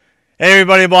Hey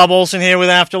everybody, Bob Olson here with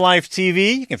Afterlife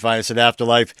TV. You can find us at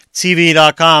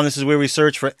afterlifetv.com. This is where we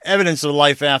search for evidence of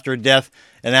life after death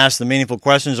and ask the meaningful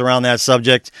questions around that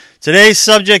subject. Today's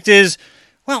subject is,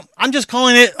 well, I'm just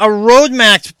calling it a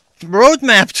roadmap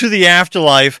to the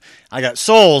afterlife. I got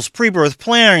souls, pre-birth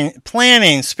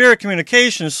planning, spirit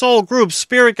communication, soul groups,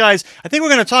 spirit guides. I think we're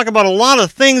going to talk about a lot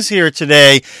of things here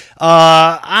today.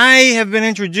 I have been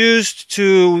introduced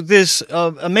to this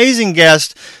amazing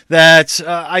guest that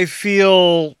I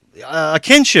feel a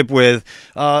kinship with.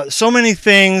 So many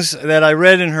things that I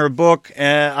read in her book,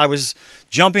 I was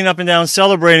jumping up and down,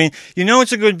 celebrating. You know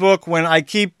it's a good book when I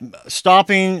keep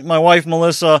stopping my wife,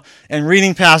 Melissa, and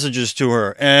reading passages to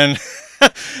her. And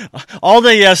all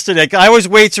day yesterday, I always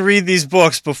wait to read these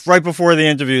books right before the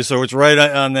interview, so it's right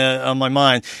on my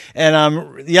mind.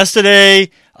 And yesterday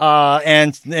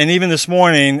and even this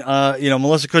morning,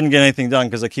 Melissa couldn't get anything done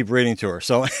because I keep reading to her.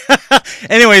 So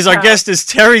anyways, our guest is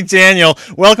Terry Daniel.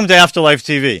 Welcome to Afterlife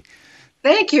TV.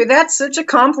 Thank you. That's such a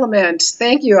compliment.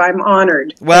 Thank you. I'm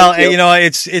honored. Well,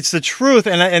 it's the truth,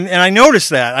 and I noticed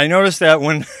that. I noticed that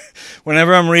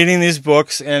whenever I'm reading these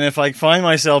books, and if I find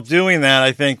myself doing that,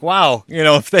 I think, wow,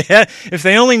 if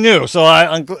they only knew. So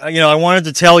I wanted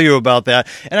to tell you about that,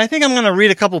 and I think I'm going to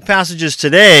read a couple passages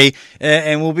today,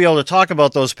 and we'll be able to talk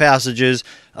about those passages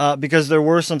because there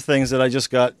were some things that I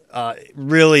just got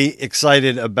really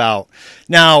excited about.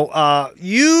 Now,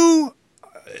 you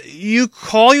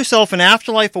call yourself an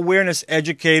afterlife awareness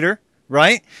educator,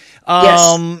 right?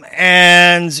 Yes.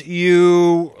 And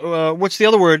you, what's the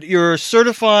other word? You're a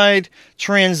certified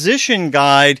transition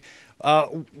guide.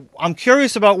 I'm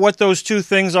curious about what those two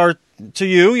things are to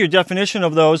you, your definition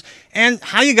of those, and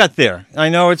how you got there. I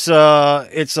know it's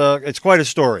quite a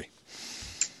story.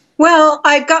 Well,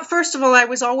 first of all, I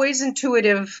was always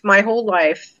intuitive my whole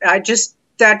life. That just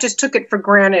took it for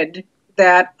granted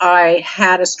that I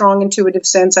had a strong intuitive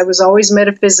sense. I was always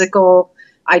metaphysical.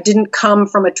 I didn't come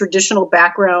from a traditional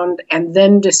background and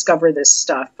then discover this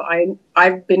stuff.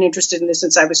 I've been interested in this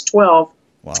since I was 12.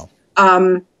 Wow.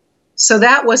 So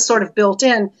that was sort of built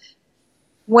in.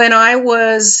 When I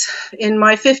was in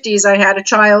my 50s, I had a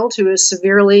child who was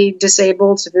severely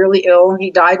disabled, severely ill.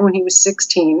 He died when he was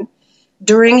 16.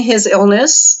 During his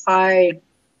illness, I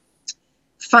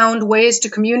found ways to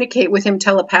communicate with him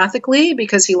telepathically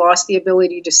because he lost the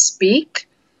ability to speak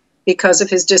because of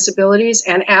his disabilities.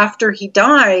 And after he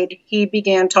died, he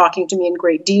began talking to me in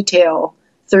great detail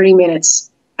 30 minutes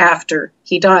after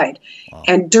he died. Wow.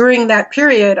 And during that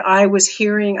period, I was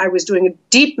doing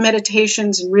deep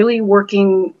meditations and really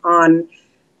working on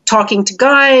talking to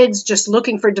guides, just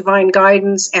looking for divine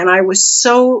guidance. And I was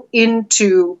so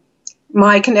into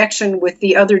my connection with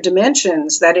the other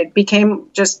dimensions that it became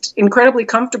just incredibly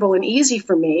comfortable and easy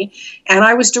for me. And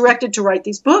I was directed to write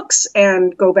these books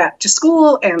and go back to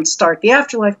school and start the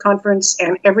Afterlife Conference,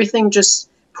 and everything just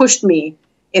pushed me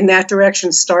in that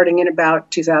direction starting in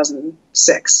about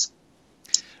 2006.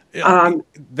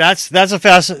 That's a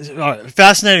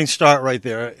fascinating start right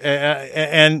there.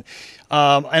 And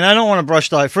I don't want to brush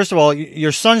aside. First of all,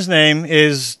 your son's name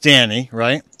is Danny,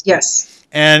 right? Yes.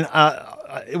 And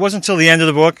it wasn't until the end of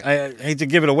the book, I hate to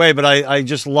give it away, but I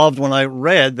just loved when I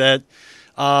read that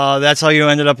that's how you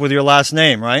ended up with your last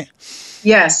name, right?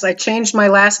 Yes, I changed my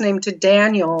last name to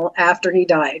Daniel after he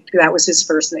died. That was his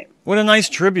first name. What a nice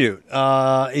tribute.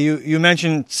 You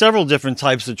mentioned several different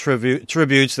types of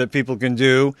tributes that people can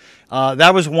do.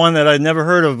 That was one that I'd never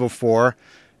heard of before.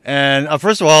 And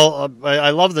first of all,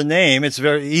 I love the name. It's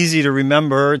very easy to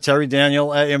remember, Terry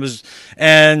Daniel.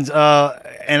 And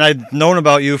I'd known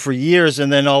about you for years,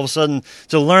 and then all of a sudden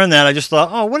to learn that, I just thought,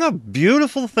 oh, what a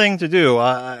beautiful thing to do.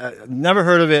 I never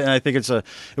heard of it, and I think it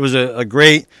was a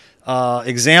great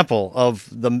example of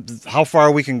how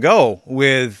far we can go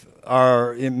with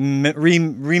our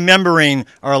remembering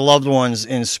our loved ones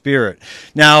in spirit.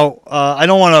 Now, I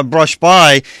don't want to brush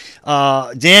by.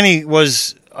 Danny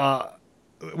was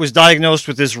diagnosed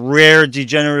with this rare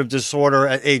degenerative disorder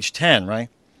at age 10, right?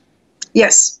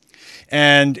 Yes.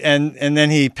 And then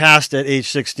he passed at age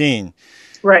 16.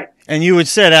 Right. And you had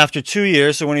said after 2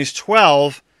 years, so when he's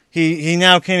 12, he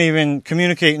now can't even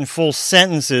communicate in full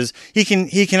sentences. He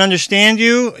can understand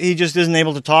you, he just isn't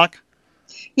able to talk?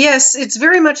 Yes, it's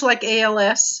very much like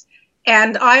ALS.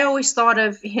 And I always thought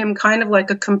of him kind of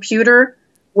like a computer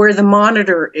where the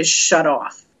monitor is shut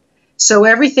off. So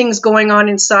everything's going on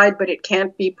inside, but it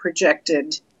can't be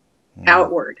projected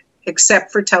outward,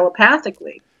 except for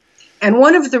telepathically. And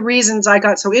one of the reasons I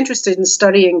got so interested in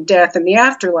studying death and the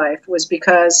afterlife was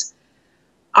because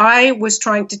I was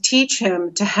trying to teach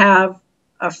him to have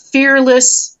a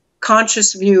fearless,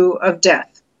 conscious view of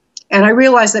death. And I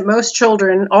realized that most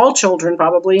children, all children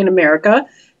probably in America,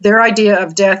 their idea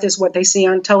of death is what they see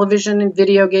on television and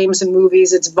video games and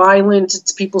movies. It's violent,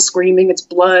 it's people screaming, it's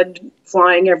blood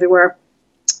flying everywhere.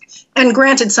 And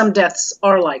granted, some deaths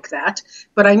are like that,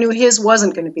 but I knew his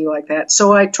wasn't going to be like that.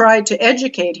 So I tried to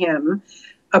educate him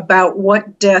about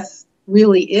what death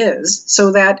really is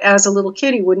so that as a little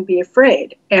kid, he wouldn't be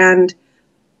afraid. And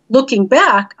looking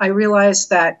back, I realized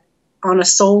that on a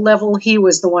soul level, he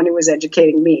was the one who was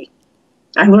educating me.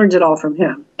 I learned it all from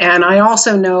him. And I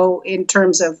also know in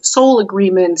terms of soul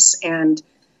agreements and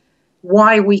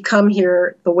why we come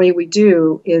here the way we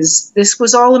do is this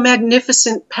was all a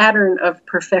magnificent pattern of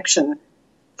perfection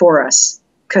for us.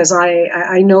 Because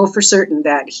I know for certain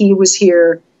that he was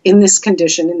here in this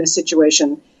condition, in this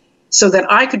situation, so that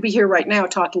I could be here right now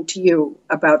talking to you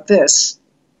about this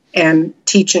and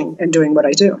teaching and doing what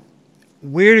I do.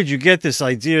 Where did you get this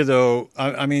idea, though?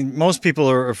 I mean, most people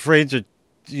are afraid to,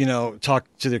 talk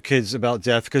to their kids about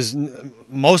death because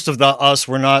most of us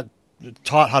were not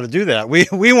taught how to do that. We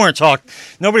weren't taught.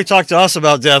 Nobody talked to us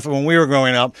about death when we were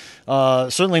growing up.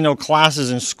 Certainly no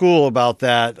classes in school about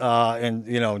that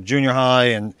in junior high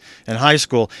and high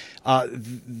school.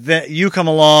 That you come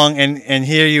along and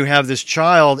here you have this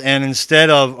child, and instead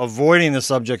of avoiding the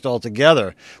subject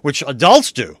altogether, which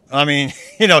adults do. I mean,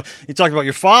 you talked about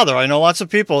your father. I know lots of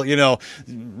people,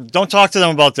 don't talk to them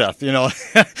about death.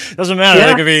 Doesn't matter. Yeah.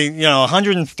 They could be,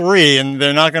 103 and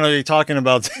they're not going to be talking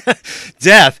about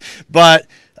death. But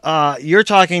you're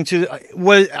talking to.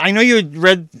 I know you had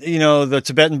read, the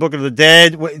Tibetan Book of the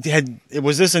Dead.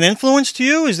 Was this an influence to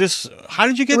you? How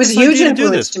did you get this idea to do this? It was a huge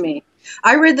influence to me.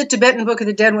 I read the Tibetan Book of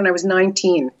the Dead when I was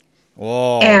 19.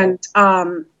 Whoa. And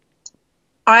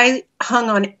I hung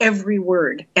on every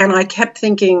word. And I kept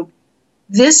thinking,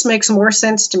 this makes more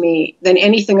sense to me than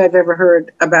anything I've ever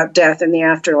heard about death and the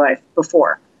afterlife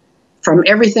before. From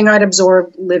everything I'd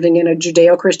absorbed living in a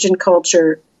Judeo-Christian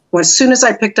culture, as soon as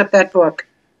I picked up that book,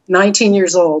 19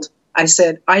 years old, I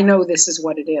said, I know this is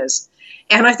what it is.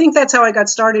 And I think that's how I got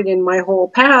started in my whole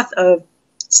path of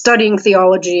studying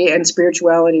theology and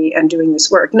spirituality and doing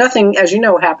this work. Nothing, as you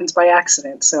know, happens by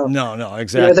accident. So no,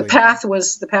 exactly. The path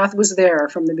was there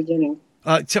from the beginning.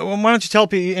 Why don't you tell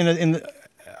people?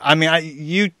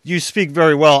 You speak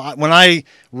very well. When I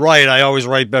write, I always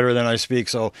write better than I speak.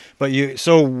 But you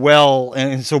so well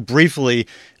and so briefly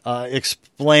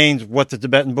explained what the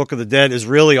Tibetan Book of the Dead is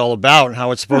really all about and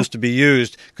how it's supposed to be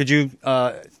used. Could you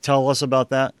tell us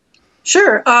about that?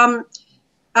 Sure.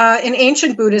 In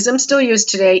ancient Buddhism, still used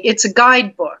today, it's a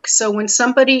guidebook. So when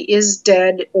somebody is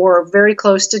dead or very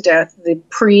close to death, the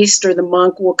priest or the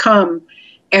monk will come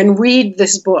and read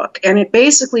this book. And it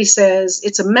basically says,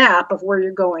 it's a map of where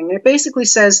you're going. And it basically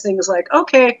says things like,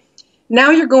 okay,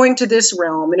 now you're going to this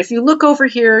realm. And if you look over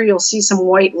here, you'll see some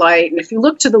white light. And if you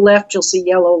look to the left, you'll see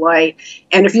yellow light.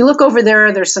 And if you look over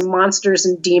there, there's some monsters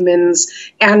and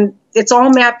demons. And it's all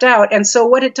mapped out. And so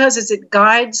what it does is it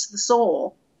guides the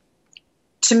soul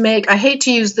to make, I hate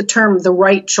to use the term the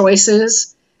right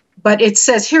choices, but it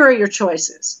says, here are your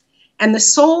choices. And the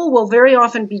soul will very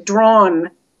often be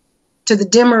drawn to the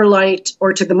dimmer light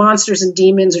or to the monsters and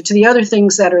demons or to the other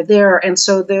things that are there. And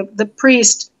so the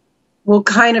priest will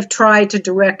kind of try to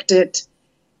direct it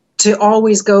to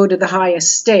always go to the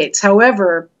highest states.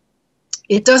 However,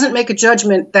 it doesn't make a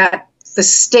judgment that the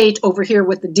state over here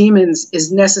with the demons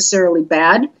is necessarily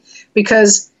bad,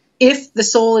 because if the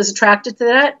soul is attracted to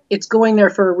that, it's going there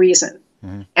for a reason.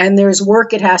 Mm-hmm. And there's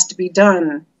work it has to be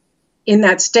done in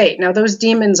that state. Now, those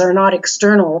demons are not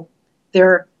external.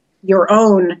 They're your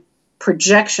own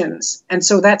projections. And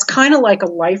so that's kind of like a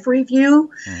life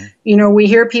review. Mm-hmm. We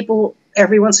hear people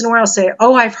every once in a while say,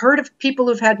 oh, I've heard of people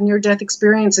who've had near-death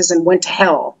experiences and went to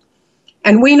hell.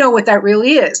 And we know what that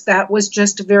really is. That was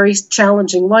just a very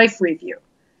challenging life review.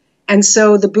 And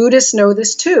so the Buddhists know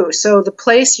this too. So the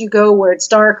place you go where it's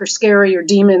dark or scary or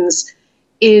demons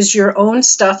is your own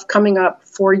stuff coming up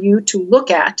for you to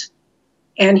look at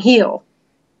and heal,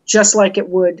 just like it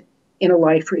would in a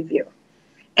life review.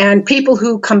 And people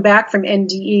who come back from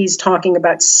NDEs talking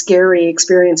about scary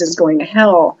experiences going to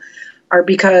hell are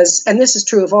because, and this is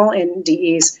true of all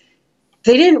NDEs,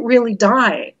 they didn't really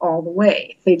die all the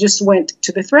way. They just went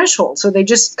to the threshold. So they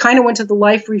just kind of went to the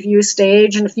life review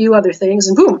stage and a few other things,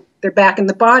 and boom, they're back in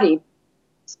the body.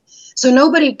 So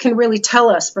nobody can really tell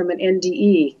us from an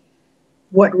NDE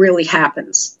what really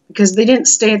happens, because they didn't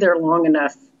stay there long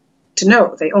enough to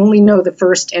know. They only know the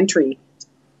first entry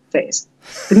phase.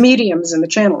 The mediums and the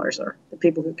channelers are the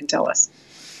people who can tell us.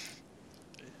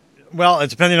 Well,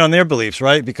 it's depending on their beliefs,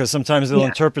 right? Because sometimes they'll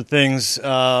interpret things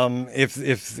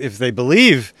if they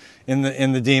believe in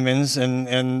the demons,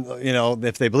 and you know,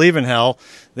 if they believe in hell,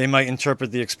 they might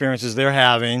interpret the experiences they're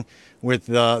having with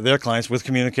their clients, with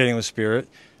communicating with spirit,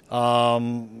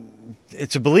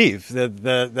 to believe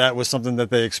that was something that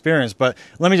they experienced. But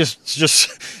let me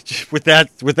just with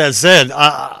that said,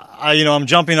 I you know, I'm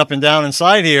jumping up and down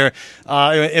inside here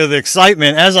with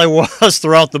excitement, as I was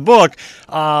throughout the book,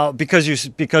 because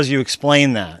you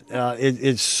explain that.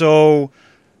 It's so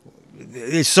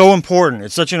important.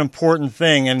 It's such an important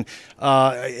thing, and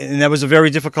that was a very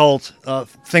difficult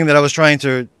thing that I was trying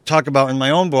to talk about in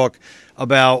my own book,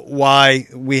 about why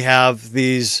we have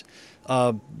these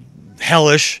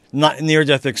hellish, not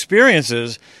near-death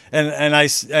experiences, and I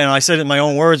said it in my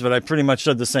own words, but I pretty much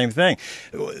said the same thing.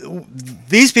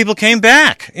 These people came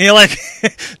back. You know, like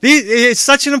it's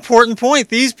such an important point.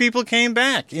 These people came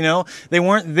back. You know, they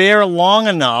weren't there long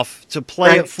enough to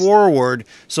play it forward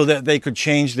so that they could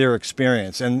change their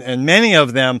experience, and many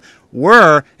of them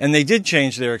were, and they did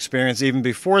change their experience even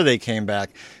before they came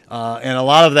back. And a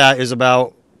lot of that is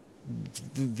about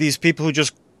these people who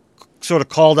just sort of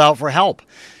called out for help.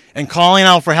 And calling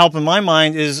out for help, in my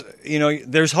mind, is, you know,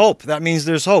 there's hope. That means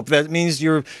there's hope. That means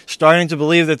you're starting to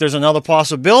believe that there's another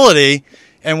possibility.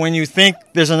 And when you think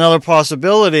there's another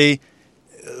possibility,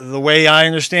 the way I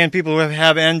understand people who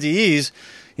have NDEs,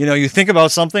 you know, you think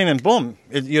about something and boom,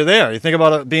 you're there. You think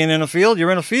about being in a field,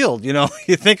 you're in a field. You know,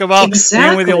 you think about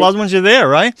being with your loved ones, you're there,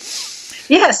 right?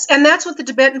 Yes, and that's what the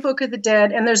Tibetan Book of the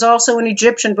Dead, and there's also an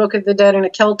Egyptian Book of the Dead and a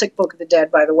Celtic Book of the Dead,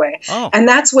 by the way. Oh. And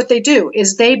that's what they do,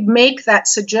 is they make that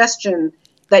suggestion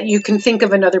that you can think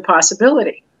of another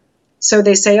possibility. So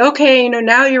they say, okay, you know,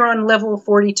 now you're on level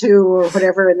 42 or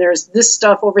whatever, and there's this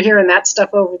stuff over here and that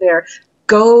stuff over there.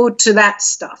 Go to that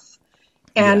stuff.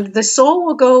 And the soul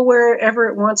will go wherever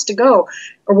it wants to go,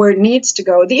 or where it needs to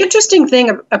go. The interesting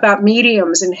thing about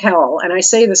mediums in hell, and I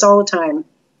say this all the time,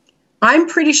 I'm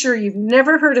pretty sure you've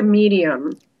never heard a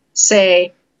medium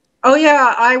say, oh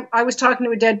yeah, I was talking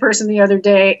to a dead person the other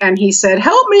day and he said,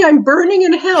 help me, I'm burning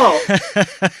in hell.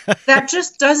 That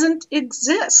just doesn't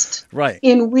exist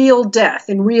in real death,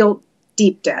 in real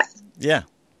deep death. Yeah.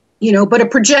 You know, but a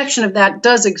projection of that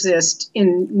does exist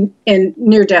in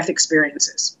near-death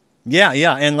experiences. Yeah,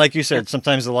 yeah, and like you said,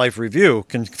 sometimes the life review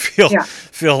can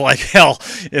feel like hell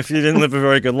if you didn't live a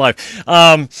very good life.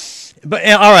 But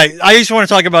all right, I just want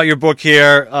to talk about your book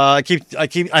here. I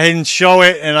didn't show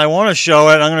it, and I want to show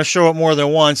it. I'm going to show it more than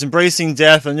once. Embracing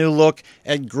Death: A New Look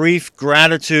at Grief,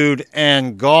 Gratitude,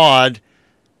 and God.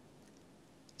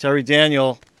 Terry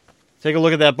Daniel, take a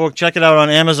look at that book. Check it out on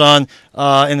Amazon.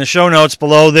 In the show notes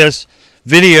below this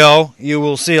video, you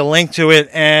will see a link to it,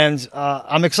 and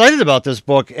I'm excited about this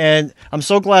book, and I'm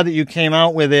so glad that you came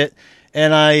out with it.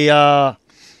 And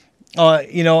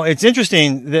you know, it's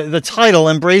interesting, the title,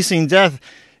 Embracing Death.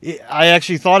 I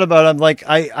actually thought about it. I'm like,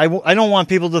 I don't want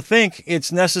people to think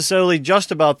it's necessarily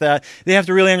just about that. They have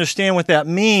to really understand what that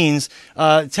means.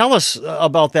 Tell us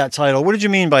about that title. What did you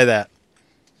mean by that?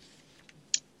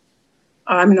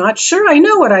 I'm not sure I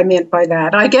know what I meant by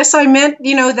that. I guess I meant,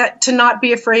 you know, that to not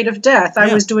be afraid of death.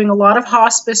 I was doing a lot of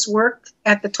hospice work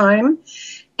at the time,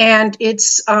 and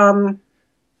it's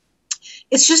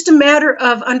just a matter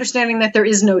of understanding that there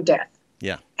is no death.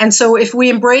 Yeah. And so if we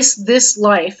embrace this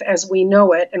life as we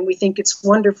know it and we think it's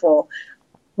wonderful,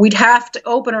 we'd have to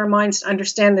open our minds to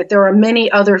understand that there are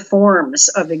many other forms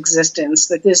of existence,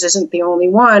 that this isn't the only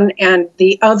one. And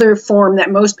the other form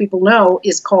that most people know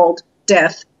is called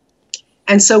death.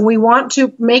 And so we want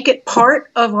to make it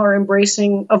part of our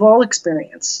embracing of all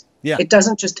experience. Yeah. It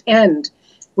doesn't just end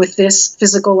with this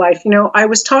physical life. You know, I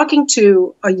was talking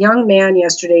to a young man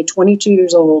yesterday, 22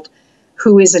 years old,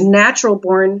 who is a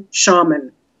natural-born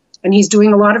shaman, and he's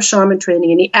doing a lot of shaman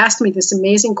training, and he asked me this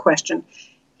amazing question.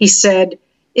 He said,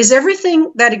 is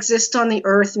everything that exists on the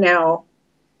earth now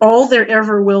all there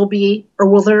ever will be, or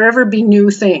will there ever be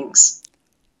new things?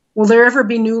 Will there ever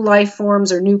be new life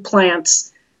forms or new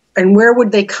plants, and where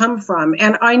would they come from?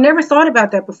 And I never thought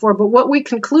about that before, but what we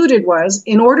concluded was,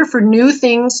 in order for new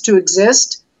things to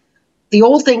exist, the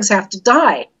old things have to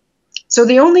die. So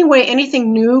the only way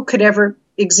anything new could ever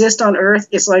exist on Earth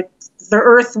is like the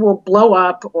Earth will blow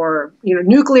up, or, you know,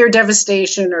 nuclear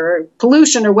devastation or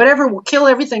pollution or whatever will kill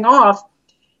everything off,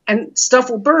 and stuff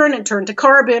will burn and turn to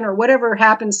carbon or whatever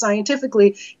happens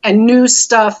scientifically, and new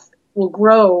stuff will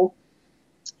grow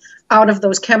out of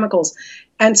those chemicals.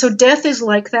 And so death is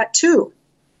like that too.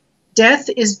 Death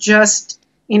is just,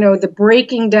 you know, the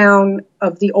breaking down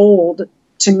of the old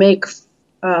to make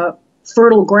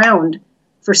fertile ground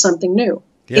for something new.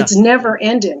 Yeah. It's never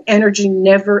ending. Energy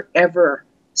never, ever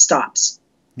stops.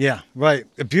 Yeah, right.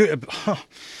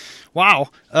 Wow.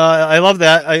 I love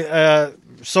that.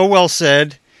 So well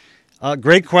said.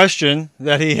 Great question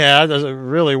that he had. That's a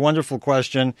really wonderful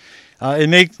question. It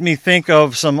made me think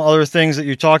of some other things that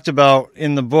you talked about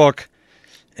in the book,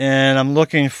 and I'm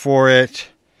looking for it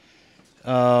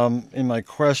in my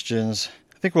questions.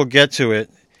 I think we'll get to it.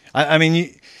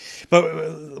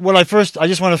 But what I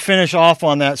just want to finish off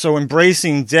on that. So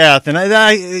embracing death, and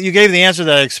you gave the answer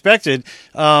that I expected.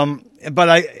 But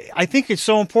I think it's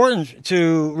so important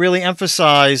to really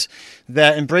emphasize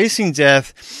that embracing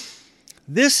death,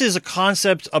 this is a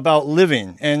concept about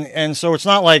living. And so it's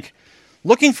not like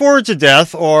looking forward to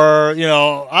death or,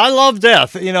 I love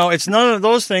death. It's none of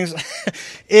those things.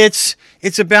 It's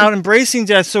about embracing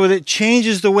death so that it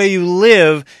changes the way you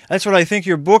live. That's what I think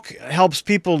your book helps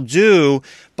people do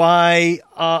by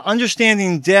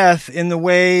understanding death in the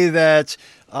way that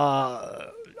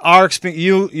your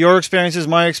experiences,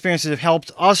 my experiences have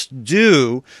helped us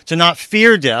do, to not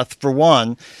fear death, for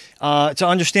one, to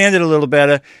understand it a little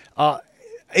better.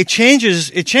 It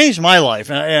changed my life,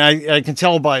 and I can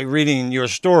tell by reading your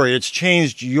story, it's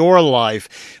changed your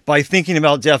life by thinking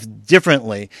about death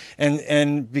differently.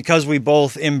 And because we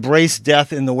both embrace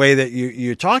death in the way that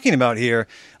you're talking about here,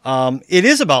 it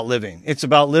is about living. It's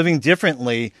about living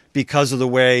differently because of the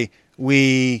way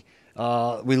we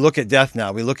look at death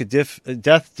now. We look at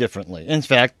death differently. In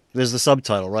fact, there's the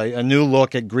subtitle, right? A new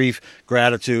look at grief,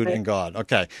 gratitude, and God.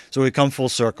 Okay, so we come full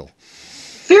circle.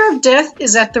 Fear of death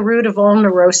is at the root of all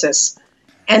neurosis.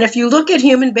 And if you look at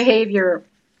human behavior,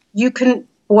 you can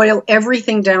boil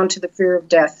everything down to the fear of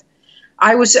death.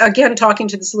 I was, again, talking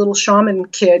to this little shaman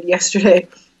kid yesterday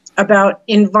about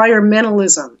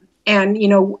environmentalism. And,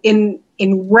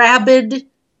 in rabid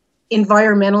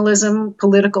environmentalism,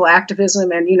 political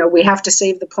activism, and, we have to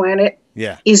save the planet.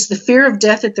 Yeah. Is the fear of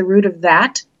death at the root of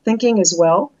that thinking as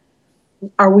well?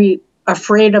 Are we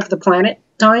afraid of the planet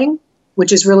dying?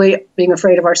 Which is really being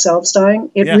afraid of ourselves dying.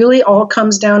 It really all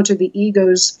comes down to the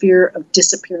ego's fear of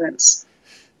disappearance.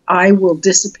 I will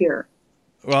disappear.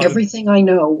 Well, everything I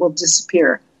know will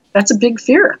disappear. That's a big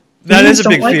fear. That is a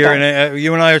big fear, and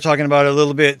you and I are talking about it a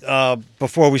little bit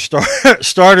before we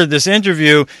started this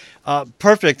interview.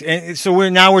 Perfect. And so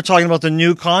we're talking about the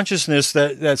new consciousness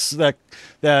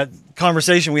that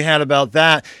conversation we had about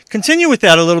that. Continue with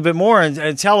that a little bit more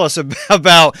and tell us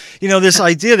about this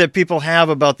idea that people have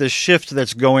about this shift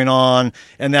that's going on,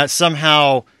 and that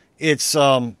somehow it's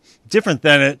different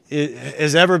than it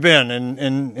has ever been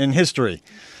in history.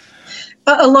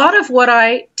 A lot of what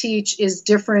I teach is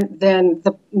different than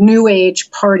the New Age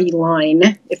party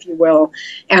line, if you will.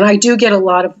 And I do get a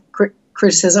lot of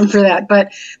criticism for that.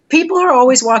 But people are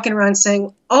always walking around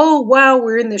saying, oh, wow,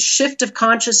 we're in this shift of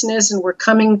consciousness and we're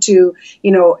coming to,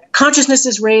 consciousness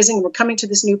is raising. We're coming to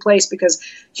this new place because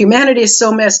humanity is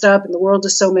so messed up and the world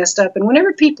is so messed up. And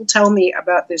whenever people tell me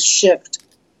about this shift,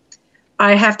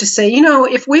 I have to say,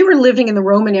 if we were living in the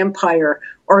Roman Empire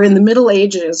or in the Middle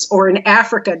Ages or in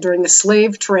Africa during the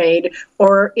slave trade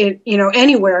or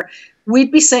anywhere,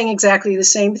 we'd be saying exactly the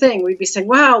same thing. We'd be saying,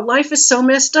 wow, life is so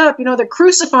messed up. They're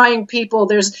crucifying people.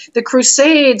 There's the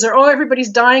Crusades, or everybody's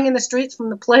dying in the streets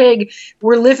from the plague.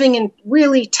 We're living in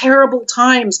really terrible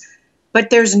times,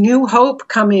 but there's new hope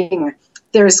coming.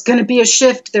 There's going to be a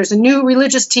shift. There's a new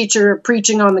religious teacher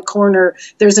preaching on the corner.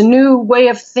 There's a new way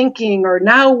of thinking, or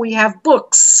now we have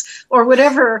books, or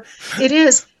whatever it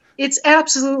is. It's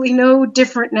absolutely no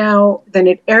different now than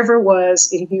it ever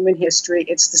was in human history.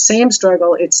 It's the same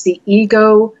struggle. It's the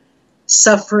ego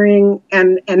suffering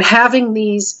and having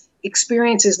these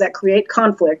experiences that create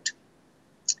conflict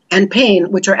and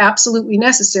pain, which are absolutely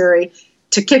necessary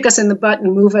to kick us in the butt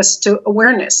and move us to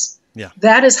awareness. Yeah.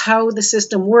 That is how the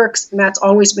system works, and that's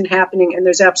always been happening, and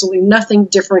there's absolutely nothing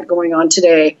different going on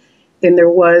today than there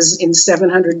was in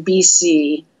 700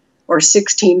 BC or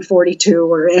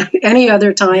 1642 or any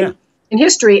other time in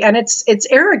history. And it's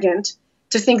arrogant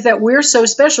to think that we're so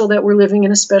special, that we're living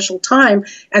in a special time,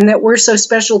 and that we're so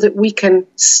special that we can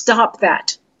stop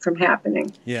that from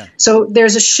happening. Yeah. So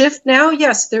there's a shift now.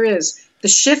 Yes, there is. The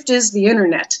shift is the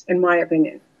internet, in my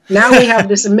opinion. Now we have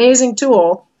this amazing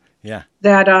tool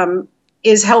that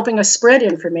is helping us spread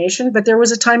information, but there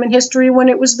was a time in history when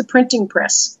it was the printing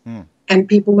press and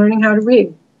people learning how to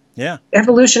read. Yeah.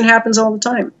 Evolution happens all the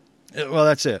time. Well,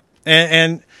 that's it.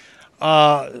 And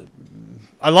I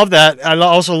love that. I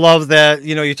also love that,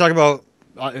 you talk about,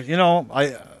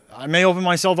 I may open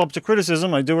myself up to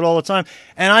criticism. I do it all the time.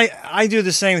 And I do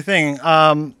the same thing.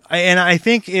 And I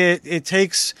think it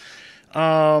takes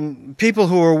people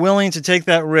who are willing to take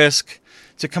that risk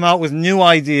to come out with new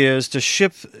ideas,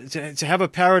 to have a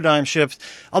paradigm shift.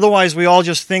 Otherwise, we all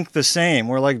just think the same.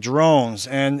 We're like drones,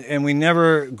 and we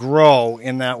never grow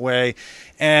in that way.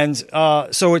 And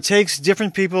so it takes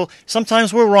different people.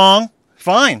 Sometimes we're wrong.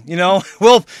 Fine.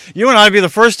 Well, you and I be the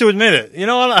first to admit it. You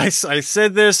know what? I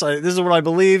said this. This is what I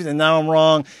believed, and now I'm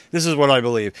wrong. This is what I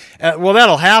believe. Well,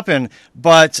 that'll happen,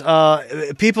 but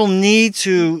people need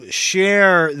to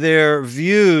share their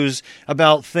views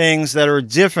about things that are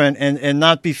different and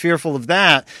not be fearful of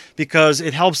that, because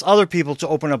it helps other people to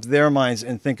open up their minds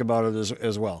and think about it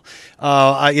as well.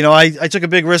 I took a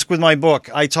big risk with my book.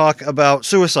 I talk about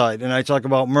suicide, and I talk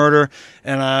about murder,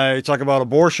 and I talk about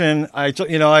abortion.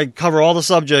 I cover all the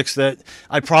subjects that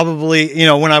I probably,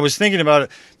 when I was thinking about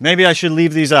it, maybe I should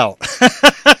leave these out.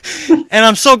 And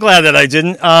I'm so glad that I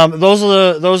didn't. Those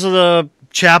are the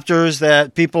chapters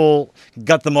that people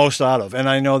got the most out of, and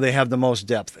I know they have the most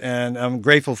depth, and I'm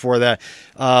grateful for that.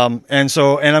 And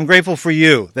I'm grateful for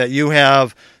you that you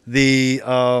have the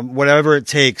whatever it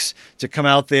takes to come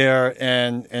out there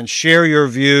and share your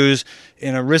views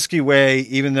in a risky way,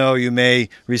 even though you may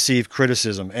receive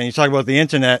criticism. And you talk about the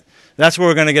internet. That's where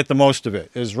we're going to get the most of it,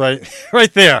 is right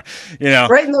there,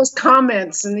 Right in those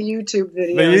comments in the YouTube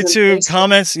videos. The YouTube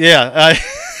comments, yeah.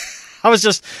 I was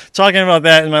just talking about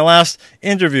that in my last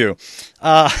interview.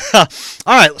 All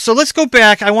right, so let's go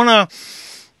back. I want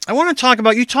to talk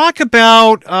about, you talk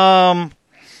about that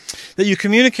you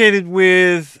communicated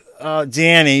with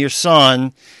Danny, your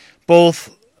son,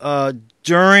 both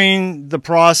during the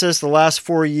process, the last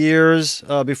 4 years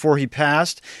before he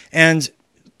passed, and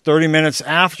 30 minutes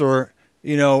after,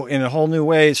 in a whole new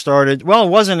way it started. Well, it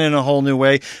wasn't in a whole new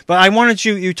way, but I wanted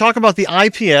you talk about the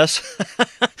IPS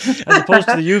as opposed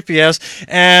to the UPS,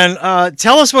 and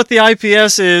tell us what the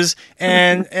IPS is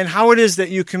and how it is that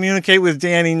you communicate with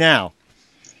Danny now.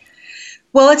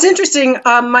 Well, it's interesting.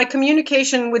 My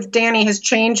communication with Danny has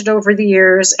changed over the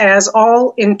years, as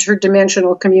all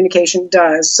interdimensional communication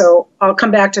does. So I'll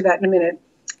come back to that in a minute.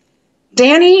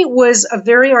 Danny was a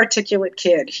very articulate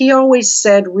kid. He always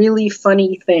said really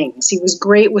funny things. He was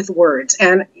great with words,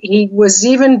 and he was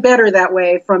even better that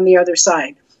way from the other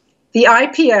side. The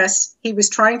IPS, he was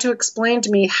trying to explain to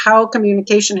me how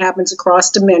communication happens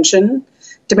across dimensions,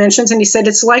 and he said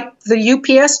it's like the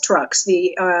UPS trucks,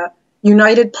 the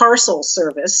United Parcel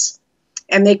Service,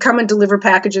 and they come and deliver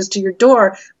packages to your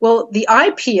door. Well, the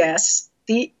IPS,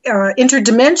 the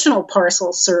Interdimensional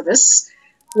Parcel Service,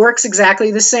 works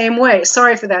exactly the same way.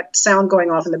 Sorry for that sound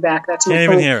going off in the back. That's my phone.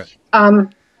 Can't even hear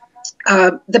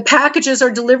it. The packages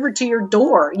are delivered to your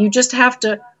door. You just have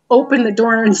to open the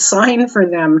door and sign for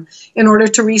them in order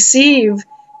to receive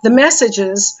the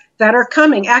messages that are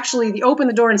coming. Actually, the open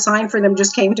the door and sign for them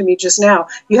just came to me just now.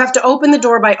 You have to open the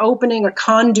door by opening a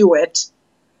conduit,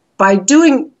 by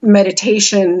doing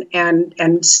meditation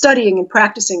and studying and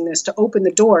practicing this to open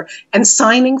the door. And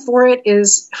signing for it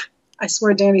is, I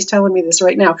swear Danny's telling me this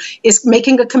right now, is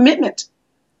making a commitment.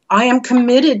 I am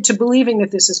committed to believing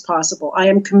that this is possible. I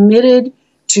am committed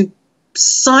to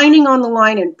signing on the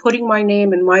line and putting my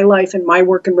name and my life and my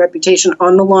work and reputation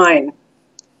on the line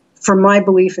for my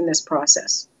belief in this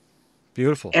process.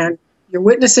 Beautiful. And you're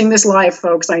witnessing this live,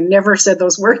 folks. I never said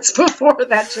those words before.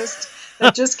 That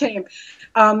just came.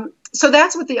 So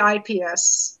that's what the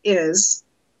IPS is.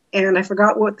 And I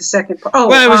forgot what the second part. Oh,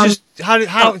 well, it was just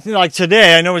how like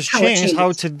today. I know it's changed.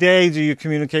 How today do you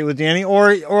communicate with Danny,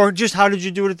 or just how did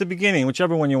you do it at the beginning?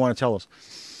 Whichever one you want to tell us.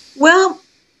 Well,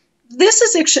 this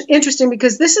is interesting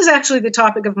because this is actually the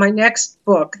topic of my next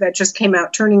book that just came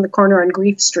out, Turning the Corner on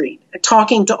Grief Street,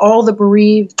 talking to all the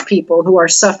bereaved people who are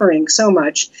suffering so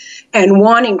much and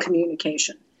wanting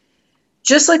communication.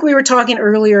 Just like we were talking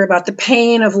earlier about the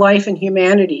pain of life and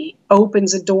humanity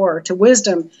opens a door to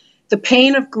wisdom, the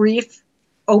pain of grief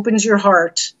opens your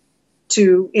heart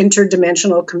to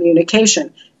interdimensional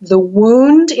communication. The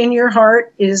wound in your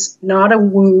heart is not a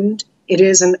wound, it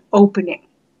is an opening.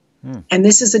 And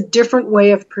this is a different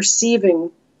way of perceiving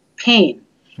pain.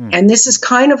 And this is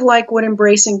kind of like what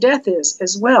embracing death is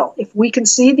as well. If we can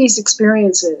see these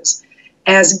experiences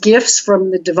as gifts from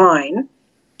the divine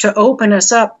to open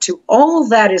us up to all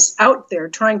that is out there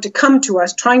trying to come to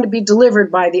us, trying to be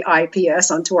delivered by the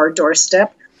IPS onto our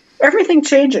doorstep, everything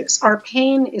changes. Our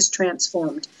pain is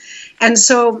transformed. And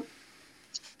so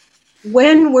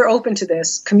when we're open to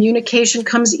this, communication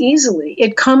comes easily.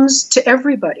 It comes to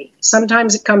everybody.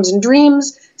 Sometimes it comes in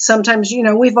dreams. Sometimes,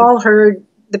 we've all heard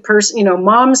the person,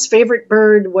 mom's favorite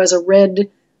bird was a red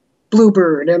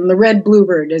bluebird, and the red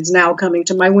bluebird is now coming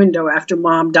to my window after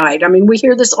mom died. I mean, we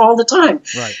hear this all the time.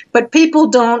 Right. But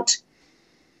people don't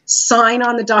sign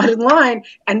on the dotted line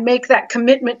and make that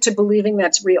commitment to believing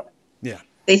that's real. Yeah.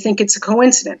 They think it's a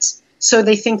coincidence. So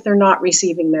they think they're not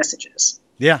receiving messages.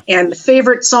 Yeah. And the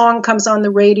favorite song comes on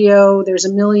the radio. There's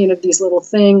a million of these little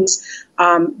things.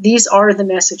 These are the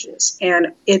messages.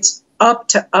 And it's up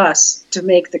to us to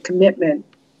make the commitment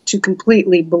to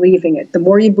completely believing it. The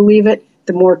more you believe it,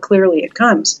 the more clearly it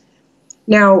comes.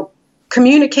 Now,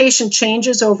 communication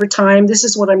changes over time. This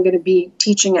is what I'm going to be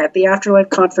teaching at the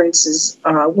Afterlife conferences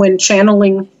when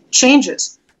channeling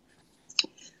changes.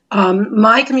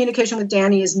 My communication with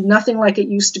Danny is nothing like it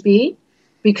used to be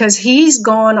because he's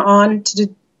gone on to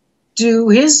do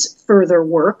his further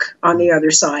work on the other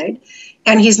side,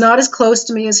 and he's not as close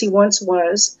to me as he once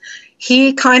was.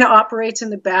 He kind of operates in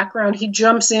the background. He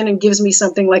jumps in and gives me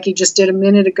something like he just did a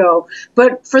minute ago.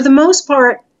 But for the most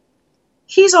part,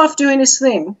 he's off doing his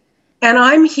thing, and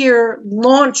I'm here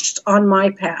launched on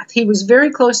my path. He was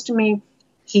very close to me.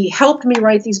 He helped me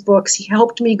write these books. He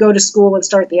helped me go to school and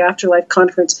start the Afterlife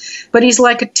conference. But he's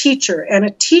like a teacher. And a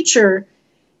teacher,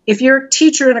 if you're a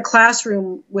teacher in a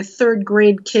classroom with third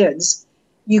grade kids,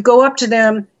 you go up to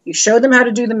them, you show them how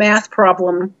to do the math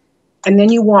problem, and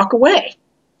then you walk away.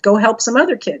 Go help some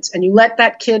other kids. And you let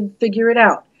that kid figure it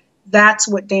out. That's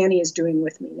what Danny is doing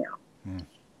with me now.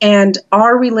 And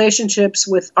our relationships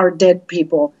with our dead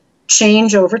people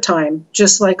change over time,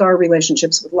 just like our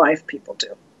relationships with live people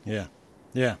do. Yeah.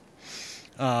 Yeah.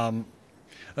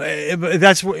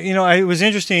 That's, it was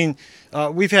interesting.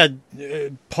 We've had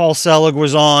Paul Selig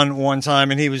was on one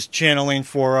time and he was channeling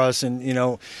for us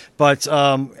but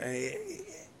I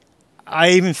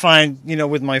even find,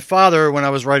 with my father, when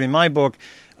I was writing my book,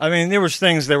 I mean, there was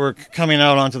things that were coming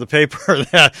out onto the paper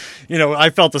that, I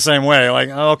felt the same way. Like,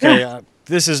 okay,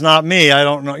 this is not me. I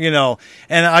don't know,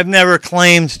 and I've never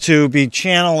claimed to be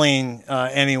channeling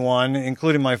anyone,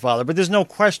 including my father. But there's no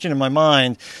question in my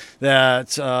mind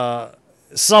that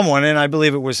someone, and I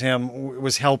believe it was him,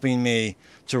 was helping me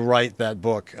to write that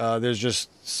book. There's just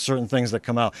certain things that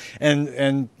come out,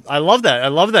 and I love that. I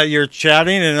love that you're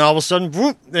chatting, and all of a sudden,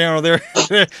 whoop,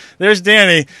 there's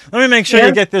Danny. Let me make sure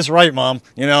you get this right, Mom.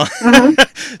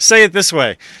 Say it this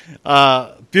way.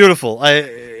 Beautiful.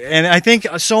 And I think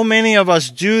so many of us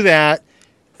do that,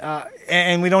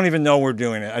 and we don't even know we're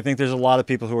doing it. I think there's a lot of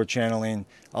people who are channeling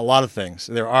a lot of things.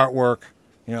 Their artwork,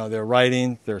 their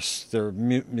writing, their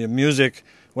music,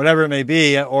 whatever it may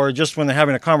be, or just when they're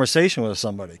having a conversation with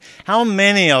somebody. How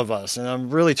many of us, and I'm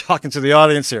really talking to the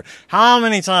audience here, how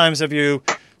many times have you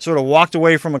sort of walked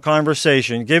away from a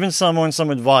conversation, given someone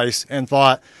some advice, and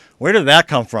thought, where did that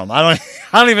come from? I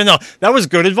don't even know. That was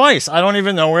good advice. I don't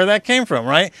even know where that came from,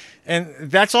 right? And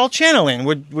that's all channeling.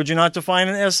 Would you not define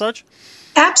it as such?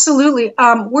 Absolutely.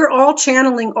 We're all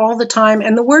channeling all the time.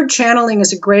 And the word channeling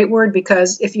is a great word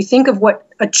because if you think of what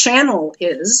a channel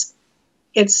is,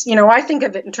 it's, I think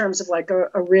of it in terms of like a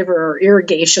river or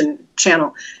irrigation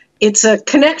channel. It's a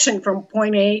connection from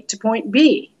point A to point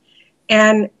B.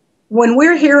 And when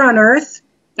we're here on Earth,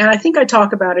 and I think I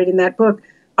talk about it in that book,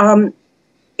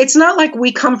 it's not like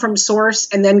we come from source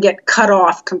and then get cut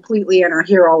off completely and are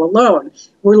here all alone.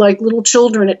 We're like little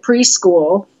children at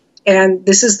preschool, and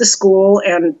this is the school,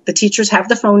 and the teachers have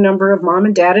the phone number of mom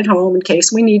and dad at home in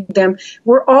case we need them.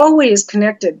 We're always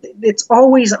connected. It's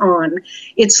always on.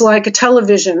 It's like a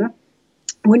television.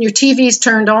 When your TV's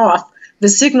turned off, the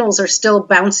signals are still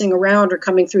bouncing around or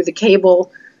coming through the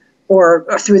cable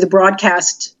or through the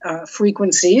broadcast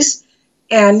frequencies,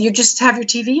 and you just have your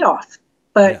TV off.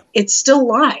 But it's still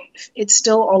live. It's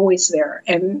still always there.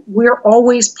 And we're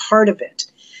always part of it.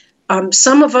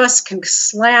 Some of us can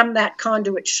slam that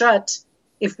conduit shut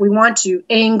if we want to.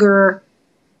 Anger,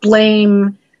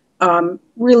 blame,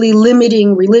 really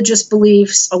limiting religious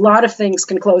beliefs. A lot of things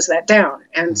can close that down.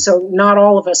 And so not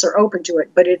all of us are open to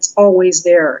it, but it's always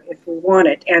there if we want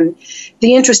it. And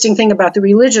the interesting thing about the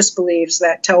religious beliefs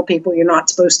that tell people you're not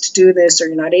supposed to do this or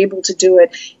you're not able to do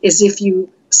it is if you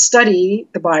study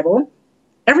the Bible,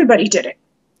 everybody did it.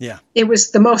 Yeah. It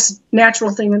was the most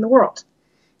natural thing in the world.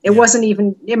 It wasn't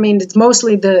even, it's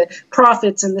mostly the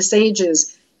prophets and the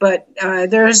sages, but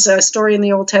there's a story in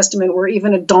the Old Testament where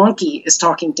even a donkey is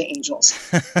talking to angels.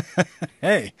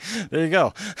 Hey, there you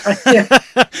go.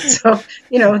 So,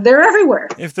 they're everywhere.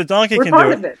 If the donkey We're can part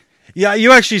do of it. Yeah,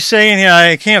 you actually say in here,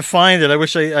 I can't find it. I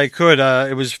wish I could.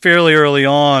 It was fairly early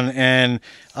on, and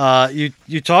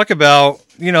you talk about,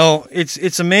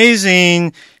 it's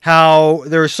amazing how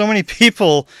there are so many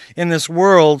people in this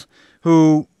world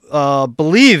who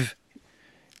believe,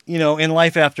 in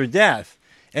life after death,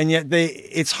 and yet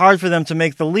it's hard for them to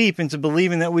make the leap into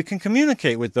believing that we can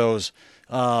communicate with those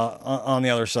on the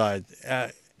other side.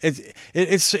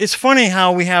 It's funny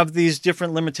how we have these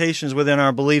different limitations within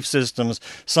our belief systems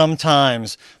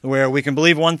sometimes, where we can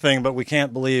believe one thing, but we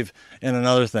can't believe in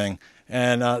another thing.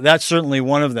 And that's certainly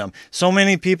one of them. So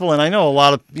many people, and I know a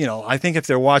lot of, I think if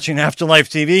they're watching Afterlife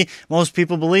TV, most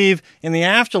people believe in the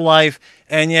afterlife,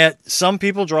 and yet some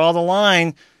people draw the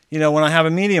line, when I have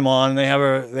a medium on and they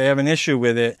have an issue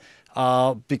with it,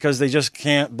 because they just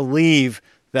can't believe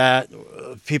that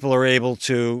people are able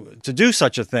to do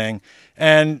such a thing.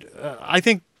 And I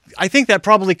think that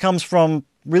probably comes from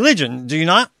religion. Do you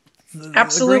not?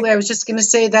 Absolutely. Agree? I was just going to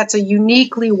say that's a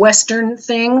uniquely Western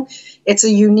thing. It's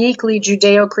a uniquely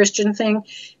Judeo-Christian thing.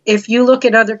 If you look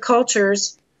at other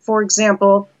cultures, for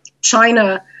example,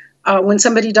 China, when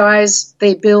somebody dies,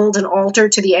 they build an altar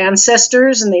to the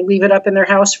ancestors and they leave it up in their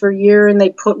house for a year, and they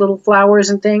put little flowers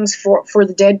and things for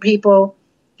the dead people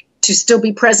to still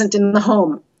be present in the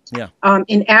home. Yeah.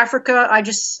 In Africa, I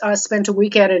just spent a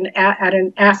week at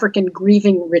an African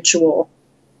grieving ritual.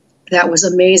 That was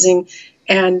amazing.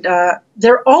 And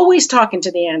they're always talking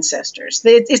to the ancestors.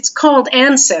 It's called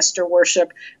ancestor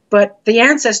worship, but the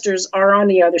ancestors are on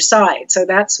the other side. So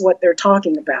that's what they're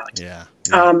talking about. Yeah.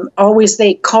 Always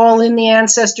they call in the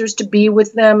ancestors to be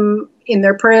with them in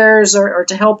their prayers or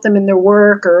to help them in their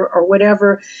work or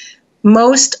whatever.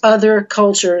 Most other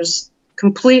cultures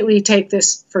completely take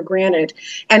this for granted.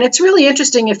 And it's really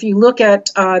interesting if you look at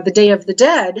the Day of the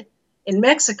Dead in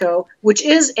Mexico, which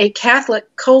is a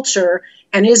Catholic culture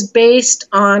and is based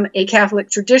on a Catholic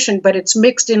tradition, but it's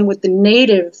mixed in with the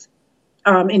native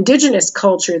indigenous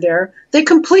culture there. They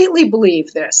completely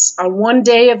believe this. On one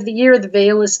day of the year, the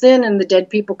veil is thin and the dead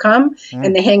people come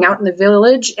and they hang out in the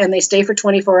village and they stay for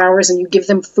 24 hours and you give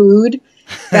them food.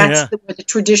 That's where the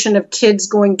tradition of kids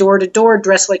going door to door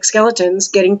dressed like skeletons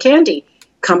getting candy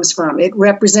comes from. It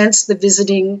represents the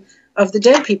visiting of the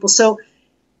dead people. So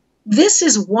this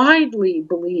is widely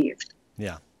believed.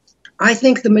 Yeah. I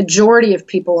think the majority of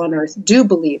people on Earth do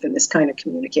believe in this kind of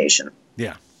communication.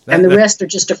 Yeah. And the rest are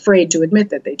just afraid to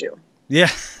admit that they do. Yeah,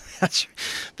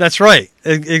 that's right.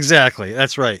 Exactly.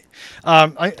 That's right.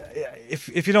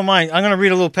 If you don't mind, I'm going to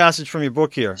read a little passage from your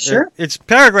book here. Sure. It's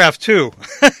paragraph 2.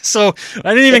 So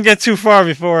I didn't even get too far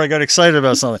before I got excited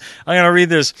about something. I'm going to read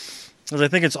this because I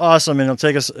think it's awesome and it'll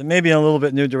take us maybe in a little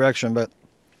bit new direction. But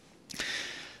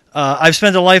I've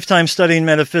spent a lifetime studying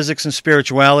metaphysics and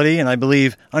spirituality, and I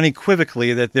believe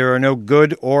unequivocally that there are no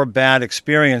good or bad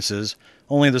experiences,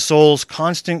 only the soul's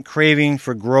constant craving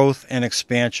for growth and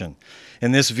expansion.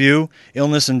 In this view,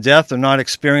 illness and death are not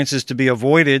experiences to be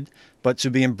avoided, but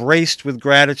to be embraced with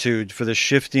gratitude for the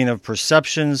shifting of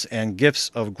perceptions and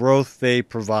gifts of growth they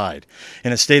provide.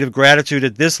 In a state of gratitude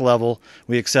at this level,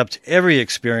 we accept every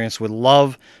experience with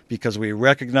love because we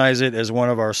recognize it as one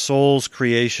of our soul's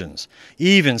creations.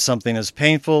 Even something as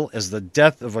painful as the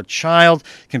death of a child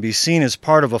can be seen as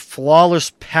part of a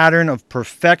flawless pattern of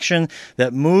perfection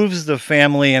that moves the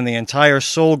family and the entire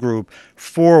soul group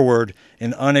forward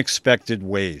in unexpected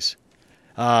ways.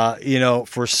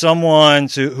 For someone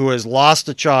who has lost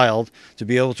a child to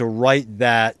be able to write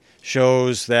that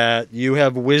shows that you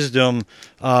have wisdom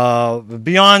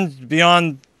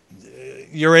beyond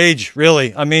your age,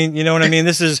 really. I mean, you know what I mean?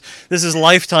 This is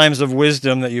lifetimes of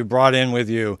wisdom that you brought in with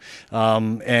you,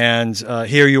 and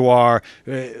here you are,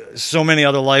 so many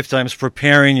other lifetimes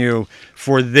preparing you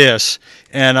for this.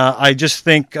 And I just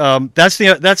think that's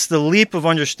the leap of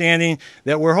understanding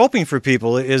that we're hoping for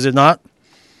people, is it not?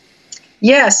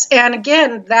 Yes, and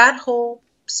again, that whole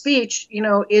speech,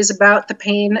 is about the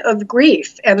pain of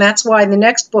grief, and that's why the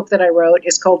next book that I wrote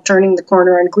is called Turning the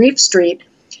Corner on Grief Street,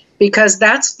 because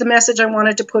that's the message I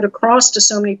wanted to put across to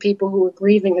so many people who are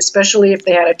grieving, especially if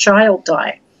they had a child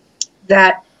die,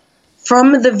 that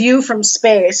from the view from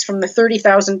space, from the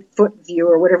 30,000-foot view,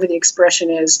 or whatever the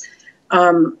expression is,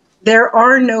 there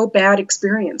are no bad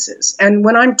experiences. And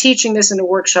when I'm teaching this in a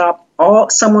workshop,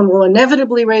 someone will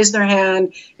inevitably raise their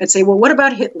hand and say, well, what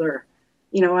about Hitler?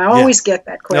 I always get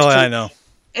that question. Oh, I know.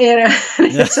 And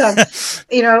it's,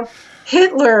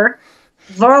 Hitler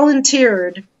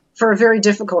volunteered for a very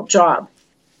difficult job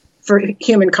for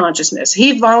human consciousness.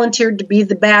 He volunteered to be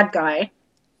the bad guy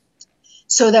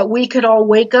so that we could all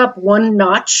wake up one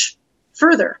notch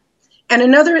further. And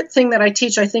another thing that I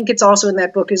teach, I think it's also in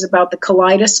that book, is about the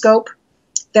kaleidoscope.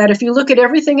 That if you look at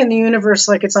everything in the universe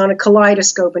like it's on a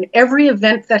kaleidoscope, and every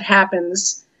event that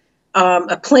happens,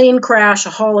 a plane crash, a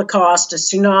Holocaust, a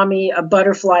tsunami, a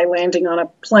butterfly landing on a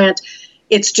plant,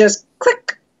 it's just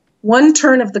click, one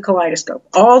turn of the kaleidoscope.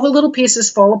 All the little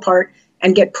pieces fall apart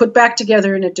and get put back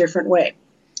together in a different way.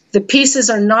 The pieces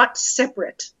are not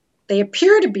separate. They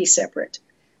appear to be separate,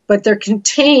 but they're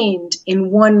contained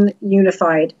in one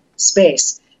unified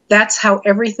space. That's how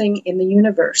everything in the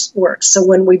universe works. So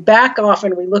when we back off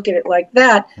and we look at it like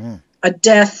that, a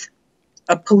death,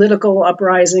 a political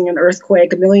uprising, an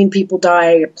earthquake, 1 million people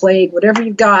die, a plague, whatever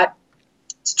you've got,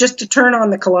 it's just to turn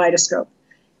on the kaleidoscope.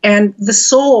 And the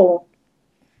soul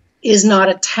is not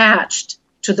attached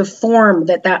to the form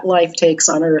that life takes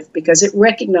on earth, because it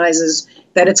recognizes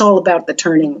that it's all about the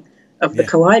turning of the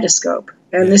kaleidoscope.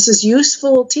 And this is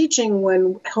useful teaching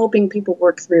when helping people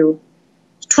work through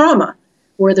trauma,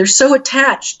 where they're so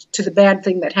attached to the bad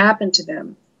thing that happened to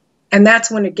them. And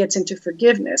that's when it gets into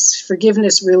forgiveness.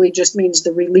 Forgiveness really just means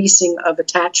the releasing of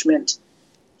attachment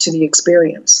to the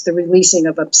experience, the releasing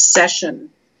of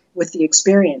obsession with the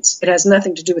experience. It has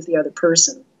nothing to do with the other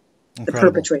person, the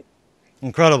perpetrator.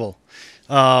 Incredible.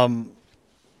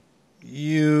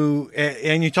 You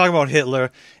talk about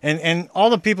Hitler and all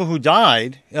the people who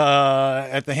died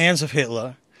at the hands of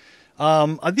Hitler.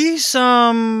 Are these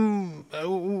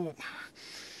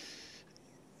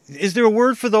is there a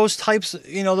word for those types?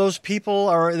 Those people,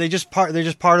 or are they just part? They're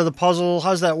just part of the puzzle.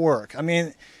 How's that work? I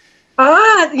mean,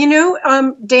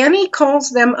 Danny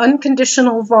calls them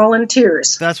unconditional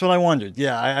volunteers. That's what I wondered.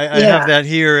 Yeah, I have that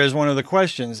here as one of the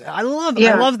questions. I love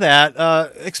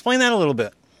that. Explain that a little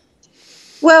bit.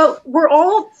 Well, we're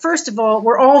all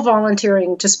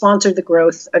volunteering to sponsor the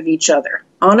growth of each other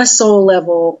on a soul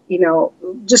level.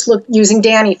 Just look, using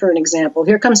Danny for an example.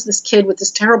 Here comes this kid with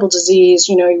this terrible disease.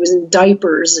 He was in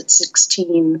diapers at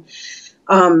 16.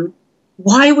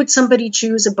 Why would somebody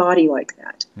choose a body like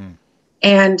that?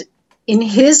 And in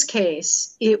his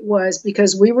case, it was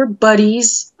because we were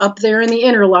buddies up there in the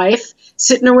inner life,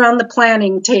 sitting around the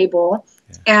planning table.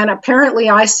 And apparently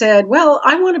I said, well,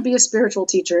 I want to be a spiritual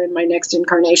teacher in my next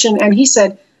incarnation. And he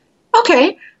said,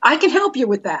 okay, I can help you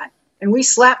with that. And we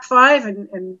slapped 5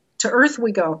 and to earth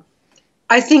we go.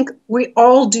 I think we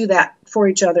all do that for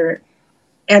each other.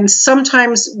 And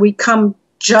sometimes we come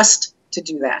just to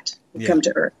do that. We come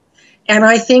to earth. And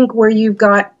I think where you've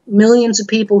got millions of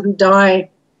people who die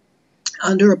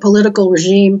under a political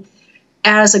regime,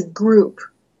 as a group,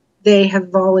 they have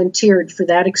volunteered for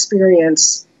that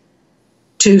experience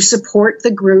to support the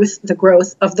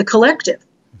growth of the collective,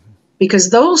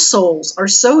 because those souls are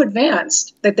so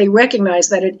advanced that they recognize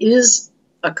that it is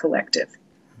a collective.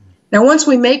 Now, once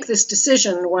we make this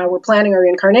decision while we're planning our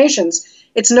incarnations,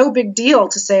 it's no big deal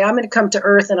to say, I'm going to come to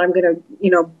Earth and I'm going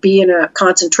to, be in a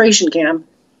concentration camp.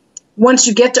 Once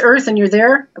you get to Earth and you're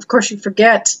there, of course, you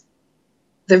forget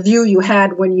the view you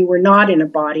had when you were not in a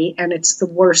body, and it's the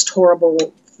worst, horrible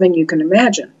thing you can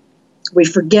imagine. We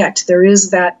forget. There is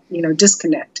that,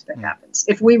 disconnect that happens.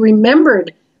 If we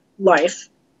remembered life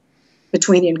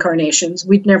between incarnations,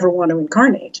 we'd never want to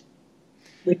incarnate.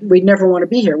 We'd never want to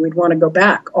be here. We'd want to go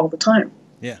back all the time.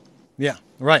 Yeah,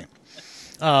 right.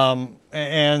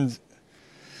 And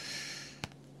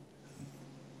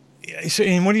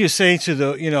what do you say to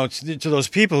to those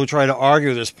people who try to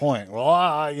argue this point?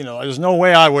 Well, there's no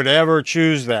way I would ever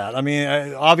choose that. I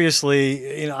mean,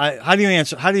 obviously, how do you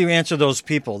answer those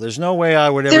people? There's no way I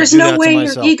would ever do that to myself.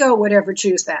 There's no way your ego would ever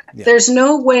choose that. Yeah. There's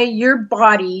no way your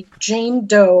body, Jane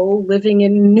Doe, living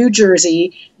in New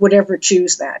Jersey, would ever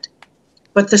choose that.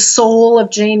 But the soul of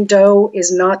Jane Doe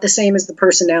is not the same as the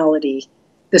personality.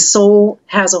 The soul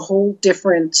has a whole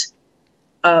different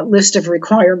list of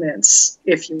requirements,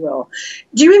 if you will.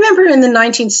 Do you remember in the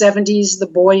 1970s, The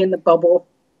Boy in the Bubble?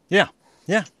 Yeah.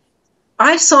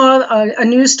 I saw a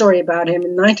news story about him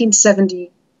in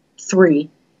 1973,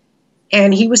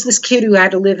 and he was this kid who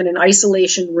had to live in an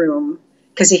isolation room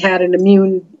because he had an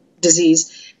immune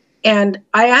disease. And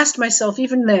I asked myself,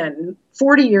 even then,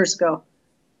 40 years ago,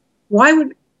 why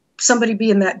would somebody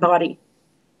be in that body?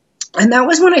 And that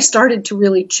was when I started to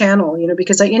really channel,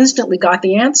 because I instantly got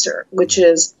the answer, which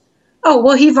is, oh,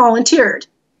 well, he volunteered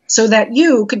so that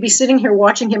you could be sitting here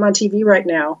watching him on TV right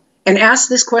now and ask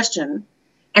this question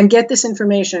and get this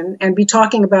information and be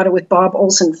talking about it with Bob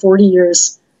Olson 40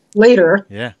 years later.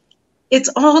 Yeah. It's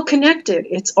all connected.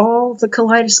 It's all the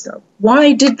kaleidoscope.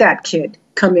 Why did that kid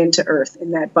come into Earth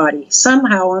in that body?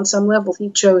 Somehow, on some level, he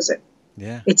chose it.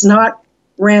 Yeah. It's not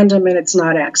random and it's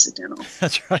not accidental.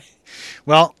 That's right.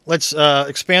 Well, let's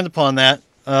expand upon that.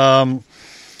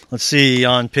 Let's see,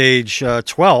 on page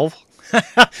 12.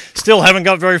 Still haven't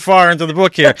got very far into the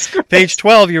book here. Page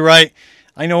 12, you write,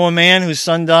 I know a man whose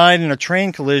son died in a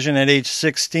train collision at age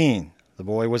 16. The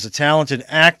boy was a talented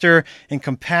actor and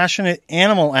compassionate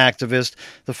animal activist.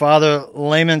 The father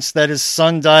laments that his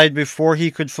son died before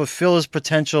he could fulfill his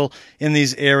potential in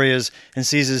these areas and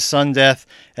sees his son's death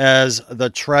as the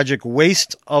tragic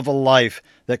waste of a life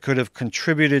that could have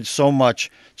contributed so much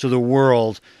to the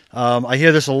world. I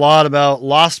hear this a lot about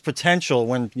lost potential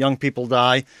when young people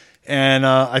die. And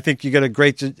I think you got a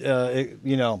great, a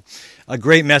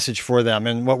great message for them.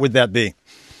 And what would that be?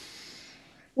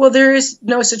 Well, there is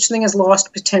no such thing as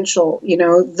lost potential.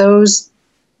 Those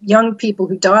young people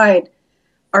who died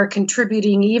are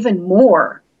contributing even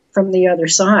more from the other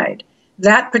side.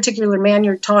 That particular man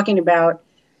you're talking about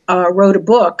wrote a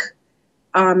book.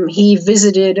 He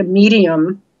visited a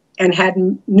medium and had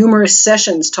numerous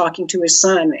sessions talking to his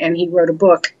son, and he wrote a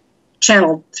book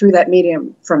channeled through that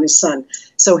medium from his son.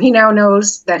 So he now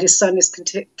knows that his son is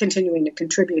continuing to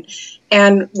contribute.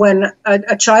 And when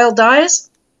a child dies,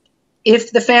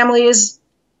 if the family is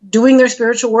doing their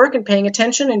spiritual work and paying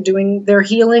attention and doing their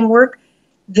healing work,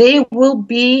 they will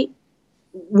be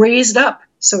raised up,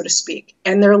 so to speak,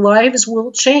 and their lives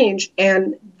will change.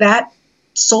 And that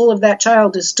soul of that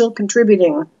child is still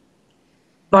contributing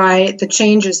by the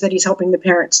changes that he's helping the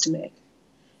parents to make.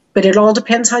 But it all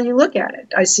depends how you look at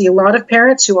it. I see a lot of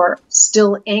parents who are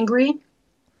still angry,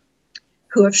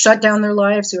 who have shut down their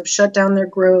lives, who have shut down their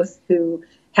growth, who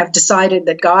have decided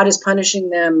that God is punishing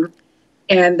them,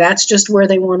 and that's just where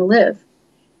they want to live.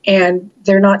 And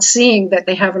they're not seeing that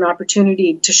they have an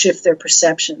opportunity to shift their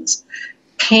perceptions.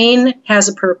 Pain has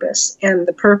a purpose, and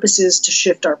the purpose is to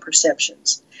shift our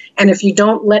perceptions. And if you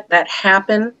don't let that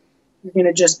happen, you're going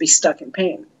to just be stuck in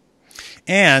pain.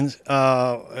 And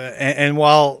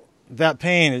while that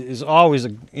pain is always a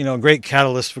great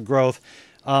catalyst for growth,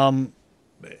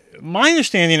 my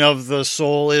understanding of the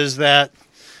soul is that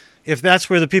if that's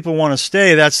where the people want to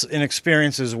stay, that's an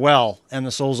experience as well, and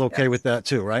the soul's okay with that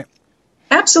too, right?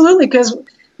 Absolutely, because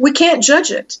we can't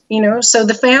judge it, So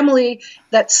the family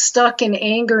that's stuck in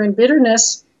anger and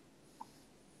bitterness,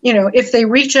 if they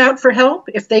reach out for help,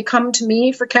 if they come to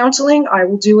me for counseling, I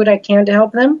will do what I can to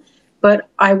help them. But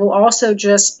I will also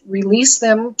just release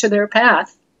them to their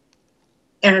path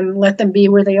and let them be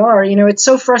where they are. It's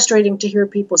so frustrating to hear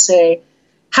people say,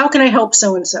 how can I help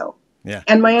so-and-so? Yeah.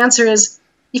 And my answer is,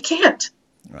 you can't.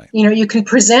 Right. You can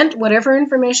present whatever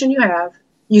information you have.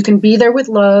 You can be there with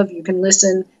love. You can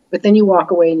listen, but then you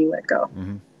walk away and you let go.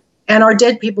 Mm-hmm. And our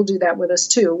dead people do that with us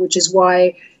too, which is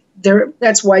why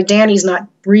that's why Danny's not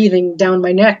breathing down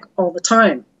my neck all the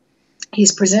time.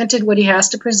 He's presented what he has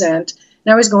to present.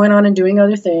 Now he's going on and doing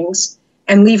other things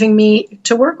and leaving me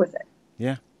to work with it.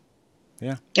 Yeah.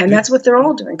 Yeah. And that's what they're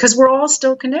all doing, because we're all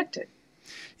still connected.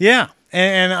 Yeah.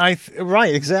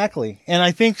 Right, exactly. And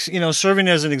I think, serving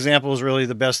as an example is really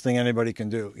the best thing anybody can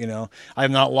do. I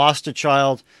have not lost a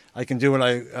child. I can do what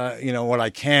I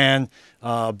can,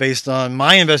 based on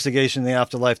my investigation in the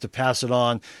afterlife to pass it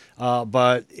on.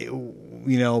 But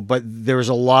there's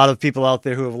a lot of people out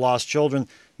there who have lost children.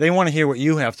 They want to hear what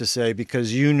you have to say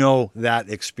because you know that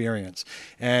experience.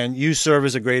 And you serve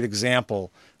as a great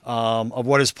example of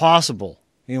what is possible.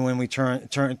 When we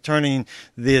turning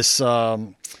this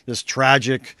this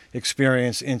tragic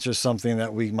experience into something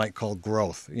that we might call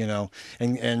growth,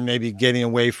 and maybe getting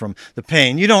away from the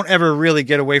pain. You don't ever really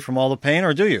get away from all the pain,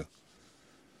 or do you?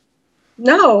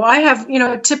 No, I have,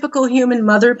 typical human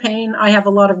mother pain. I have a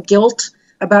lot of guilt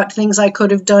about things I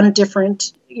could have done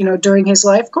different, during his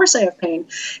life. Of course I have pain.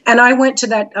 And I went to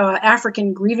that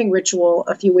African grieving ritual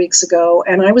a few weeks ago,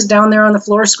 and I was down there on the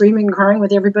floor screaming and crying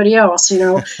with everybody else,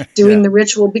 doing the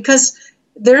ritual, because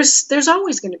there's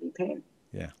always going to be pain.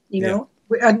 Yeah.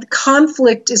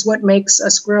 Conflict is what makes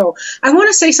us grow. I want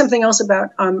to say something else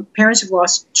about parents who've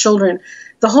lost children.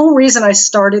 The whole reason I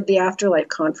started the Afterlife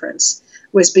Conference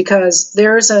was because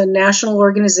there's a national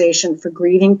organization for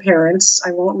grieving parents.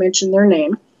 I won't mention their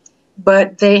name,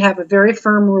 but they have a very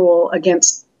firm rule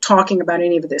against talking about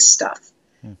any of this stuff.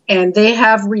 And they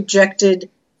have rejected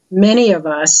many of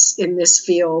us in this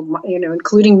field,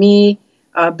 including me,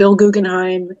 Bill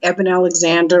Guggenheim, Eben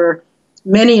Alexander.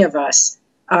 Many of us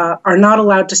are not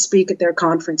allowed to speak at their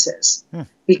conferences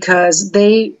because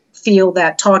they feel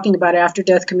that talking about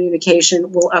after-death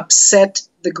communication will upset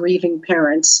the grieving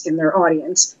parents in their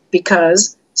audience,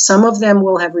 because some of them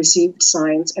will have received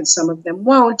signs and some of them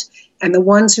won't, and the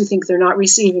ones who think they're not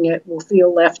receiving it will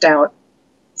feel left out.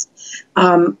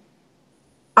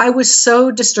 I was so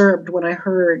disturbed when I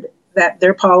heard that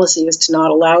their policy is to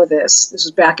not allow this. This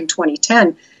was back in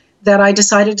 2010, that I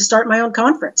decided to start my own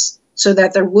conference so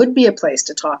that there would be a place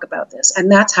to talk about this.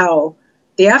 And that's how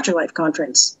the Afterlife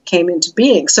Conference came into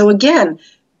being. So again,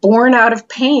 born out of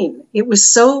pain. It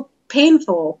was so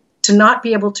painful to not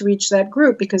be able to reach that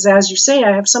group because, as you say,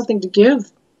 I have something to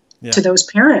give to those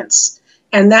parents.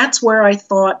 And that's where I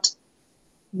thought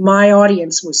my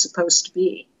audience was supposed to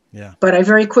be. Yeah. But I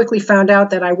very quickly found out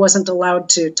that I wasn't allowed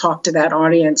to talk to that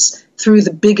audience through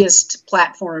the biggest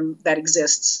platform that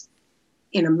exists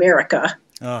in America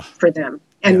for them.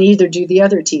 And neither do the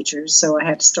other teachers, so I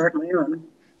had to start my own.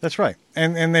 That's right.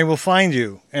 And they will find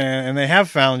you, and they have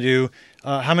found you.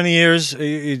 How many years?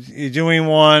 You're doing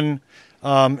one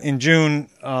in June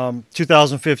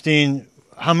 2015.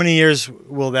 How many years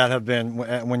will that have been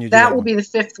when you do that? Will be the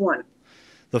fifth one.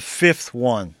 The fifth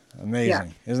one. Amazing.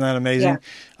 Yeah. Isn't that amazing?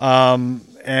 Yeah.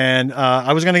 And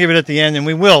I was going to give it at the end, and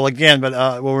we will again,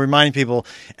 but we'll remind people,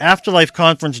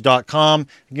 afterlifeconference.com.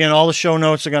 Again, all the show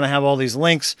notes are going to have all these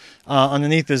links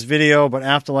underneath this video, but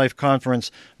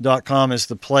afterlifeconference.com is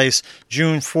the place.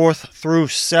 June 4th through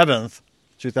 7th,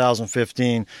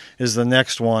 2015 is the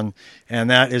next one,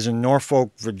 and that is in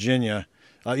Norfolk, Virginia.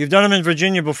 You've done them in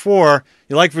Virginia before.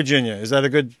 You like Virginia. Is that a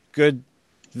good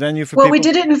venue for people? Well, we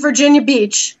did it in Virginia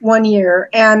Beach one year,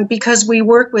 and because we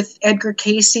work with Edgar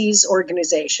Cayce's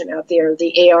organization out there,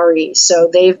 the ARE, so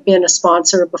they've been a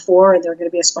sponsor before, and they're going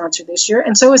to be a sponsor this year,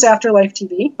 and so is Afterlife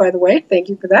TV, by the way. Thank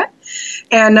you for that.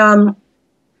 And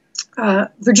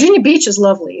Virginia Beach is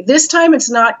lovely. This time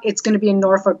it's going to be in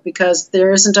Norfolk because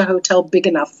there isn't a hotel big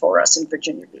enough for us in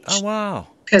Virginia Beach. Oh, wow.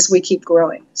 Because we keep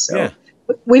growing. So yeah.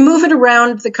 We move it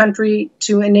around the country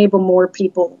to enable more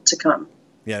people to come.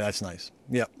 Yeah, that's nice.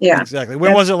 Yeah, exactly.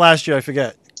 When was it last year? I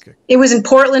forget. It was in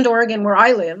Portland, Oregon, where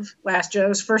I live last year. It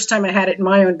was the first time I had it in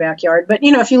my own backyard. But,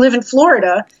 if you live in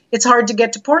Florida, it's hard to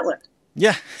get to Portland.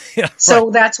 Yeah. So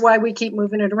right. That's why we keep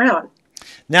moving it around.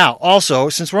 Now, also,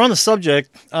 since we're on the subject,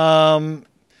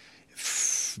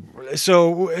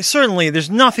 so certainly there's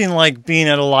nothing like being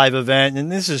at a live event,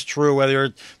 and this is true whether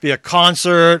it be a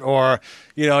concert or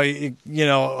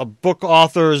a book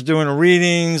author is doing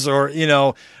readings or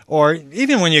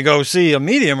even when you go see a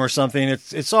medium or something,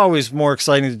 it's always more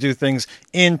exciting to do things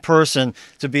in person,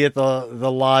 to be at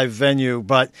the live venue.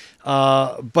 But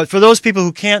for those people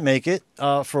who can't make it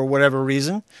for whatever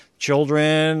reason,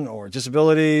 children or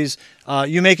disabilities,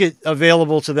 you make it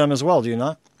available to them as well, do you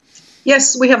not?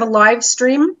 Yes, we have a live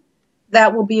stream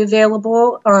that will be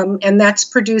available, and that's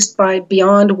produced by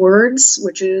Beyond Words,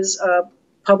 which is a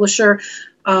publisher.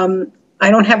 I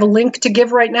don't have a link to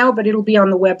give right now, but it'll be on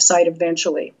the website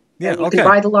eventually. Yeah, you can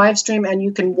buy the live stream, and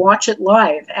you can watch it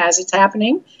live as it's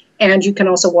happening, and you can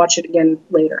also watch it again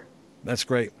later. That's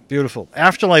great. Beautiful.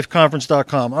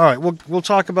 Afterlifeconference.com. All right, we'll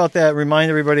talk about that. Remind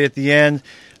everybody at the end.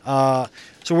 So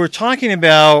we're talking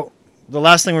about, the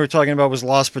last thing we were talking about was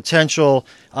lost potential.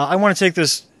 I want to take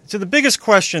this to the biggest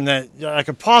question that I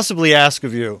could possibly ask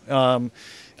of you.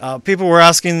 People were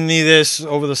asking me this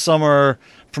over the summer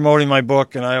promoting my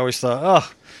book, and I always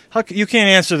thought, you can't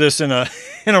answer this in a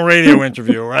radio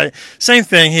interview, right? Same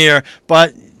thing here,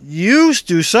 but you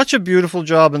do such a beautiful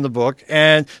job in the book,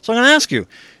 and so I'm going to ask you,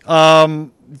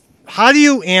 how do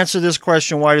you answer this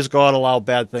question, why does God allow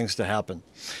bad things to happen?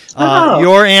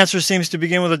 Your answer seems to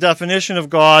begin with a definition of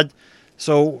God,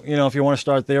 so, if you want to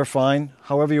start there, fine,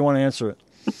 however you want to answer it.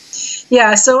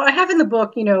 Yeah, so I have in the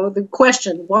book, the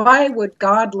question, why would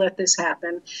God let this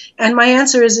happen? And my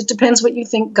answer is, it depends what you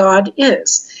think God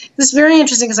is. This is very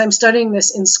interesting because I'm studying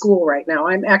this in school right now.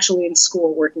 I'm actually in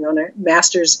school working on a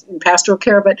master's in pastoral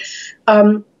care, but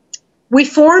we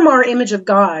form our image of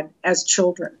God as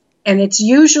children. And it's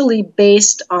usually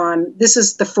based on, this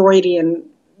is the Freudian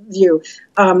view,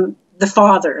 the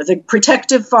father, the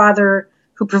protective father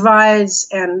who provides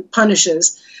and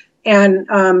punishes.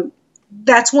 And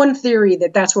that's one theory,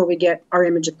 that's where we get our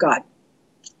image of God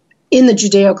in the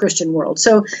Judeo-Christian world.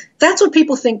 So that's what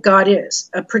people think God is,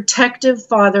 a protective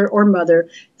father or mother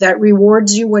that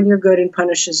rewards you when you're good and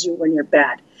punishes you when you're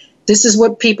bad. This is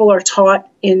what people are taught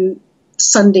in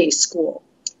Sunday school.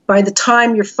 By the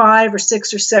time you're 5 or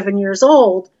 6 or 7 years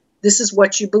old, this is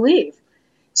what you believe.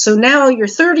 So now you're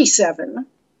 37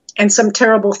 and some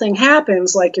terrible thing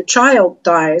happens, like your child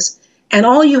dies, and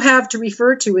all you have to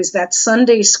refer to is that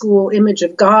Sunday school image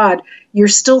of God. You're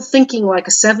still thinking like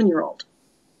a 7-year-old.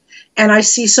 And I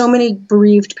see so many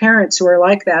bereaved parents who are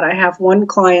like that. I have one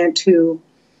client who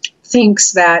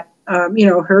thinks that,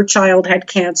 her child had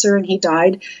cancer and he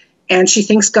died, and she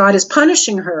thinks God is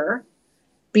punishing her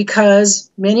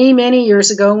because many, many years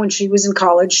ago when she was in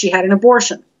college, she had an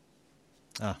abortion.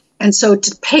 And so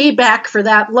to pay back for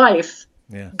that life,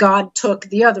 God took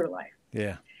the other life.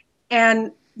 Yeah.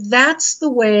 And that's the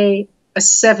way a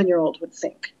 7-year-old would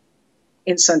think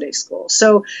in Sunday school.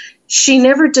 So she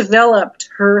never developed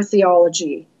her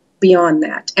theology beyond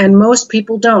that. And most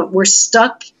people don't. We're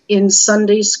stuck in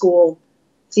Sunday school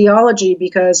theology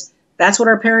because that's what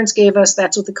our parents gave us.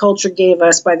 That's what the culture gave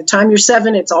us. By the time you're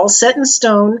 7, it's all set in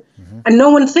stone. And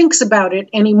no one thinks about it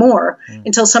anymore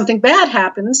until something bad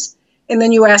happens. And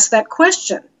then you ask that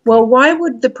question. Well, why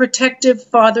would the protective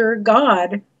Father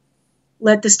God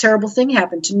let this terrible thing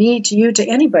happen to me, to you, to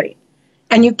anybody?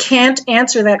 And you can't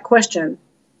answer that question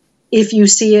if you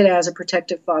see it as a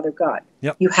protective Father God.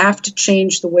 Yep. You have to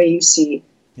change the way you see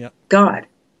Yep. God.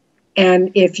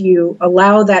 And if you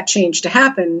allow that change to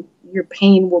happen, your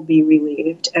pain will be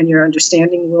relieved and your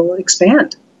understanding will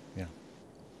expand. Yeah.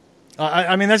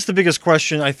 I mean, that's the biggest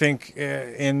question, I think,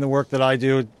 in the work that I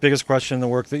do, biggest question in the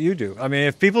work that you do. I mean,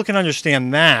 if people can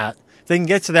understand that, they can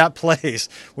get to that place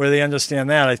where they understand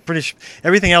that, I'm pretty sure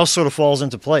everything else sort of falls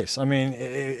into place. I mean,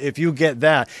 if you get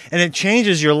that, and it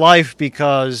changes your life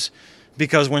because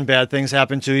when bad things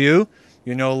happen to you,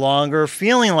 you're no longer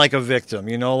feeling like a victim.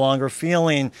 You're no longer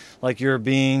feeling like you're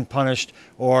being punished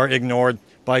or ignored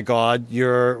by God.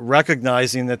 You're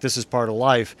recognizing that this is part of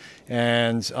life.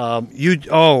 And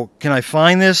can I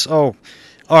find this? Oh,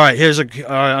 all right. I'm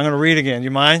going to read again.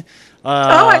 You mind?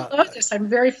 I love this. I'm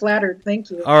very flattered. Thank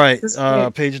you. All right.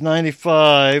 Page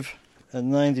 95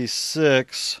 and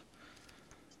 96.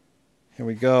 Here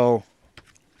we go.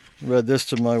 Read this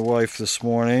to my wife this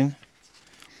morning.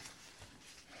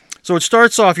 So it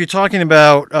starts off, you're talking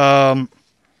about,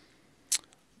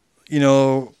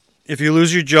 if you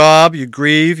lose your job, you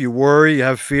grieve, you worry, you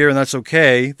have fear, and that's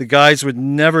okay. The guides would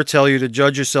never tell you to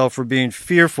judge yourself for being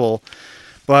fearful,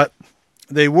 but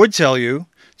they would tell you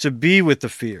to be with the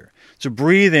fear, to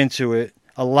breathe into it,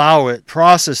 allow it,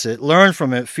 process it, learn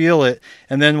from it, feel it,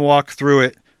 and then walk through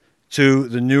it to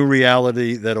the new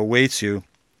reality that awaits you.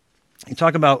 You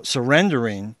talk about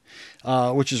surrendering,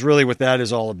 which is really what that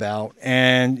is all about.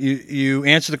 And you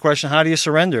answer the question, how do you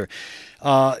surrender?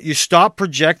 You stop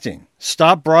projecting,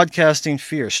 stop broadcasting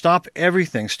fear, stop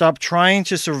everything, stop trying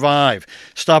to survive,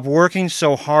 stop working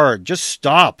so hard, just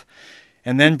stop.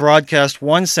 And then broadcast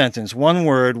one sentence, one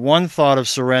word, one thought of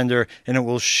surrender, and it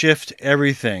will shift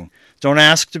everything. Don't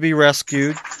ask to be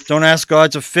rescued. Don't ask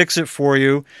God to fix it for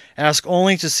you. Ask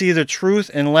only to see the truth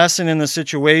and lesson in the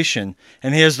situation.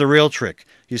 And here's the real trick.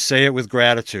 You say it with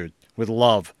gratitude, with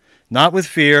love, not with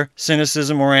fear,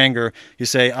 cynicism, or anger. You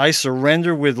say, I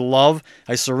surrender with love.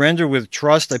 I surrender with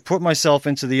trust. I put myself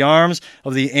into the arms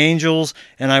of the angels,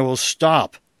 and I will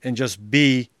stop and just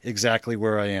be exactly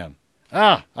where I am.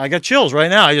 I got chills right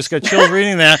now. I just got chills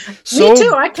reading that. Me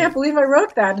too. I can't believe I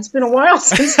wrote that. It's been a while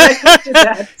since I looked at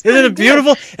that. Isn't it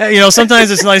beautiful? Sometimes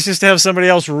it's nice just to have somebody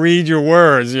else read your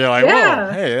words. You're like,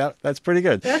 whoa, hey, that's pretty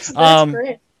good. That's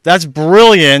great. That's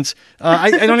brilliant.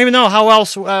 I don't even know how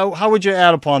else. How would you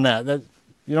add upon that? That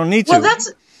you don't need to. Well,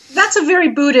 that's a very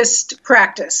Buddhist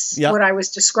practice. Yep. What I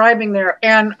was describing there,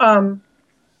 and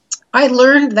I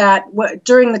learned that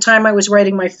during the time I was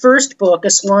writing my first book, A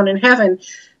Swan in Heaven,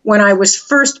 when I was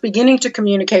first beginning to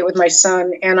communicate with my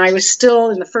son, and I was still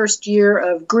in the first year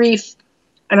of grief,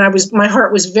 and my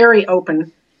heart was very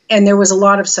open, and there was a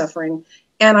lot of suffering.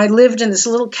 And I lived in this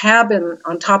little cabin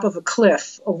on top of a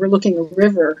cliff overlooking a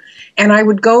river, and I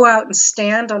would go out and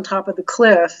stand on top of the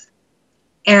cliff.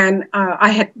 And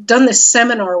I had done this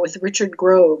seminar with Richard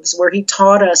Groves where he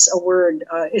taught us a word.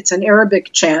 It's an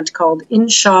Arabic chant called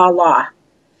Inshallah.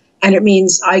 And it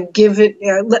means I give it,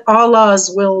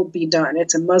 Allah's will be done.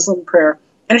 It's a Muslim prayer.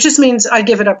 And it just means I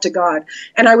give it up to God.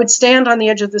 And I would stand on the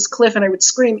edge of this cliff and I would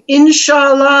scream,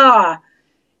 Inshallah,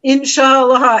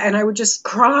 Inshallah. And I would just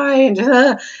cry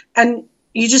and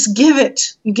you just give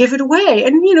it. You give it away.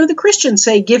 And, the Christians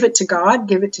say, give it to God,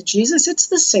 give it to Jesus. It's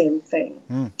the same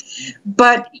thing.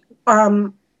 But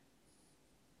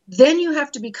then you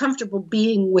have to be comfortable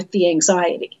being with the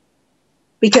anxiety.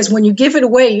 Because when you give it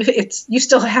away, you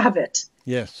still have it.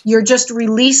 Yes. You're just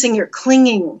releasing, you're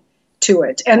clinging to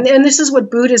it. And this is what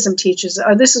Buddhism teaches.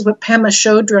 This is what Pema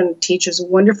Chodron teaches, a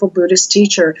wonderful Buddhist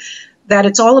teacher, that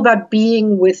it's all about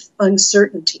being with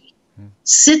uncertainty.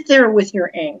 Sit there with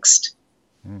your angst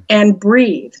and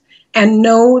breathe and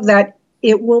know that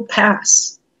it will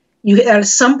pass. At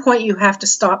some point, you have to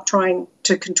stop trying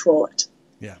to control it.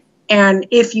 And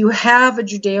if you have a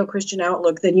Judeo-Christian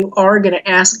outlook, then you are going to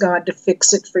ask God to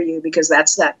fix it for you because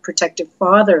that's that protective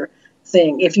father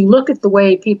thing. If you look at the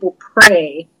way people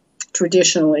pray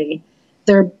traditionally,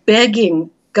 they're begging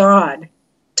God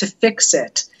to fix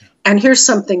it. And here's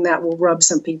something that will rub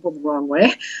some people the wrong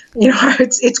way.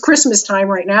 It's Christmas time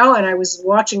right now, and I was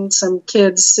watching some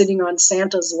kids sitting on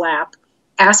Santa's lap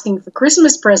asking for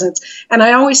Christmas presents. And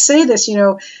I always say this, you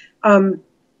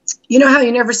know how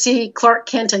you never see Clark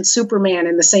Kent and Superman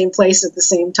in the same place at the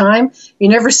same time? You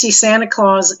never see Santa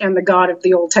Claus and the God of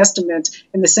the Old Testament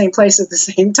in the same place at the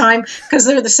same time because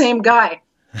they're the same guy.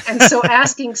 And so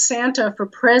asking Santa for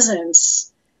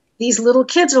presents, these little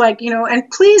kids are like, and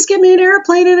please give me an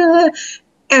airplane. And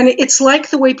it's like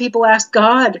the way people ask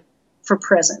God for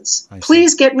presents.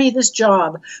 Please get me this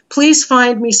job. Please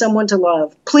find me someone to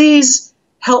love. Please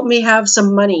help me have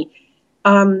some money.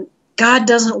 God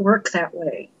doesn't work that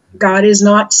way. God is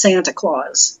not Santa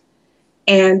Claus.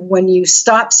 And when you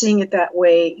stop seeing it that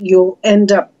way, you'll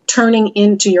end up turning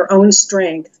into your own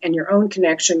strength and your own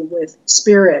connection with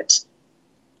spirit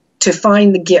to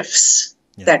find the gifts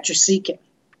that you're seeking.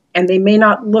 And they may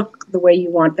not look the way you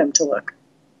want them to look.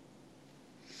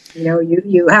 You know,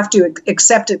 you have to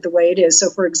accept it the way it is. So,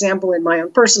 for example, in my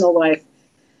own personal life,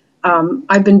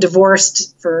 I've been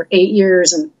divorced for 8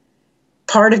 years, and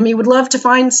part of me would love to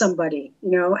find somebody,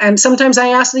 you know. And sometimes I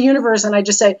ask the universe, and I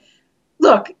just say,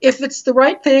 look, if it's the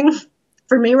right thing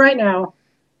for me right now,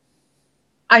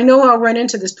 I know I'll run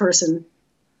into this person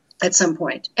at some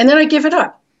point. And then I give it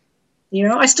up. You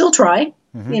know, I still try.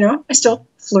 You know, I still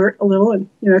flirt a little and,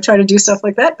 you know, try to do stuff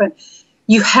like that. But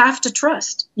you have to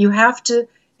trust. You have to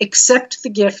accept the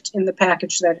gift in the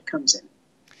package that it comes in.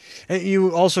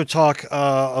 You also talk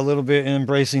a little bit in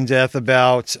Embracing Death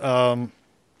about when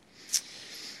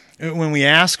we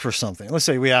ask for something. Let's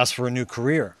say we ask for a new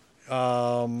career.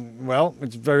 Well,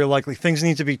 it's very likely things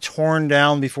need to be torn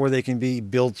down before they can be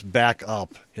built back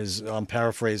up. I'm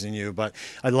paraphrasing you, but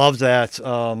I love that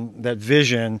that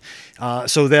vision.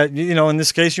 So that, you know, in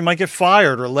this case, you might get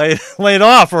fired or laid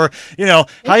off, or, you know,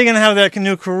 how are you going to have that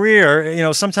new career? You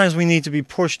know, sometimes we need to be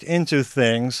pushed into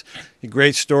things. A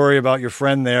great story about your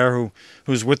friend there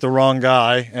who's with the wrong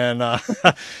guy, and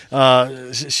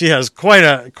she has quite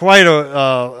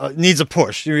a needs a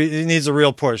push. She needs a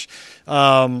real push.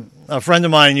 A friend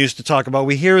of mine used to talk about,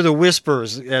 we hear the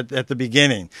whispers at the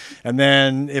beginning, and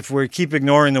then if we keep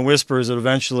ignoring the whispers, that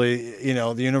eventually, you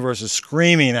know, the universe is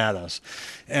screaming at us,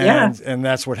 and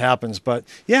that's what happens. But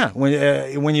yeah,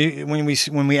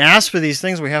 when we ask for these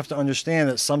things, we have to understand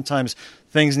that sometimes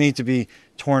things need to be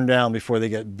torn down before they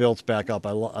get built back up.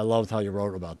 I loved how you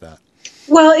wrote about that.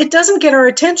 Well, it doesn't get our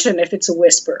attention if it's a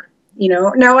whisper. You know,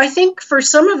 now I think for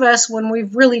some of us, when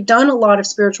we've really done a lot of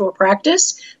spiritual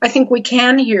practice, I think we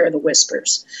can hear the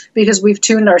whispers because we've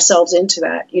tuned ourselves into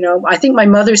that. You know, I think my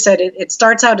mother said it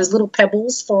starts out as little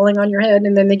pebbles falling on your head,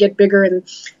 and then they get bigger, and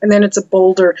then it's a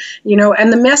boulder, you know, and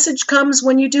the message comes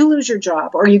when you do lose your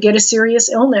job or you get a serious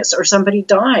illness or somebody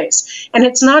dies. And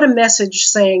it's not a message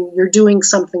saying you're doing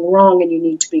something wrong and you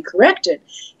need to be corrected.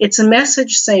 It's a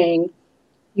message saying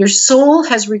your soul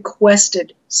has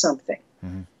requested something.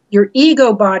 Mm-hmm. Your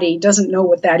ego body doesn't know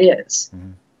what that is,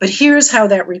 but here's how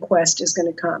that request is going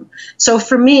to come. So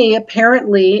for me,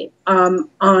 apparently, on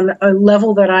a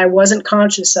level that I wasn't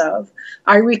conscious of,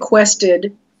 I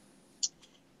requested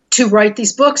to write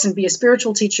these books and be a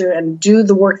spiritual teacher and do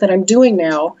the work that I'm doing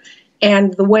now.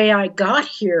 And the way I got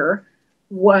here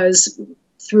was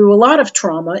through a lot of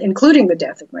trauma, including the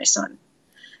death of my son.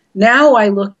 Now I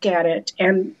look at it,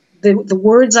 and the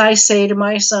words I say to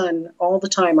my son all the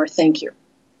time are thank you.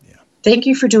 Thank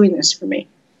you for doing this for me.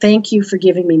 Thank you for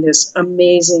giving me this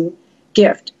amazing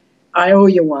gift. I owe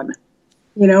you one.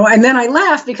 You know, and then I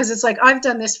laugh because it's like I've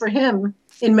done this for him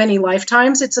in many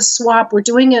lifetimes. It's a swap. We're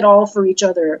doing it all for each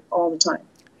other all the time.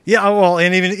 Yeah, well,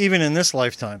 and even in this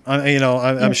lifetime, you know,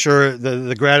 I'm sure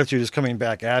the gratitude is coming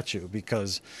back at you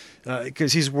because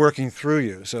he's working through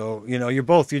you. So, you know,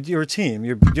 you're a team.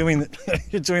 You're doing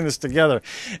this together,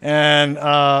 and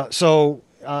so.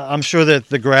 I'm sure that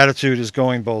the gratitude is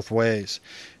going both ways,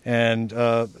 and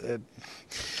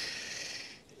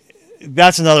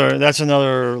that's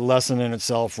another lesson in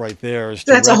itself, right there.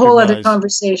 That's a whole other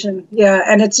conversation, yeah.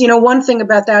 And it's, you know, one thing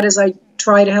about that is I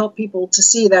try to help people to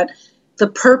see that the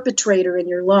perpetrator in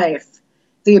your life,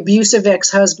 the abusive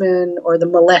ex-husband or the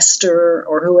molester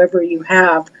or whoever you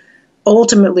have,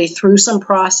 ultimately through some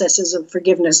processes of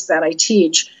forgiveness that I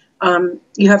teach,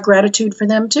 you have gratitude for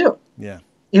them too. Yeah.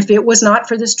 If it was not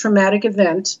for this traumatic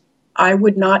event, I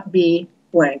would not be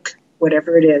blank,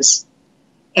 whatever it is.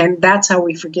 And that's how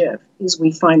we forgive, is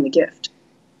we find the gift.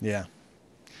 Yeah.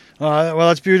 Well,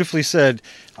 that's beautifully said.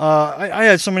 I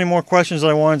had so many more questions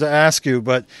I wanted to ask you,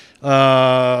 but,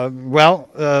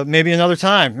 maybe another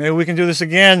time. Maybe we can do this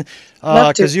again,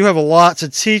 because you have a lot to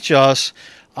teach us.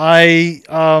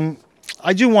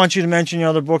 I do want you to mention your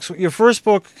other books. Your first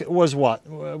book was what?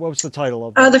 What was the title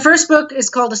of it? The first book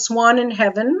is called A Swan in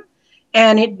Heaven,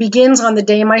 and it begins on the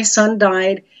day my son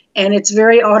died, and it's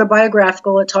very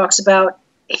autobiographical. It talks about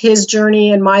his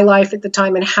journey and my life at the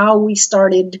time and how we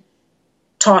started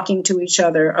talking to each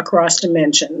other across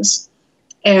dimensions.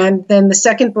 And then the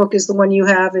second book is the one you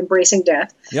have, Embracing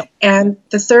Death. Yep. And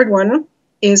the third one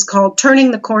is called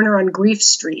Turning the Corner on Grief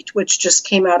Street, which just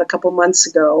came out a couple months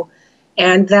ago.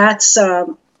 And that's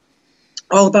all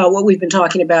about what we've been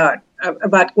talking about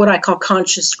what I call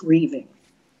conscious grieving,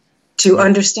 to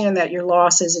understand that your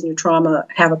losses and your trauma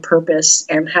have a purpose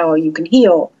and how you can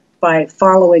heal by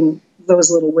following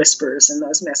those little whispers and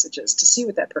those messages to see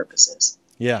what that purpose is.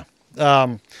 Yeah.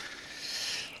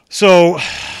 So,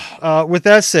 with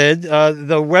that said,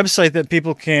 the website that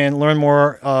people can learn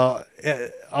more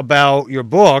about your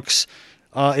books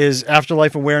is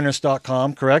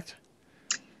afterlifeawareness.com, correct?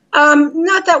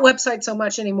 Not that website so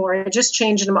much anymore. I just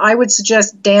changed them. I would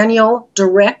suggest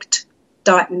danieldirect.net.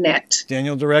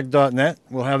 danieldirect.net.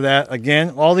 We'll have that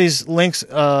again. All these links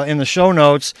in the show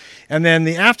notes. And then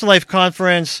the Afterlife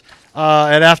Conference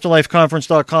at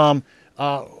afterlifeconference.com.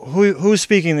 Who's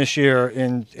speaking this year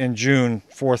in June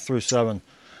 4th through 7th?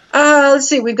 Let's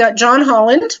see. We've got John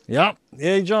Holland. Yep.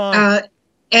 Yay, John.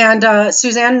 And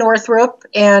Suzanne Northrup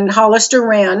and Hollister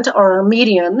Rand are our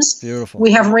mediums. Beautiful.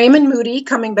 We have Raymond Moody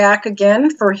coming back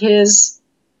again for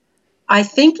I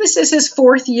think this is his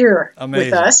 4th year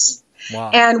with us.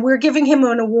 Wow. And we're giving him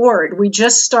an award. We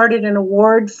just started an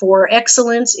award for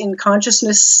excellence in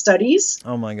consciousness studies.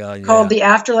 Oh, my God. Yeah. Called the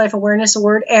Afterlife Awareness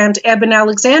Award. And Eben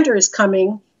Alexander is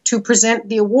coming to present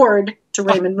the award to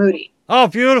Raymond Moody. Oh,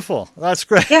 beautiful. That's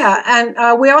great. Yeah.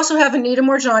 And we also have Anita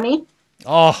Morjani.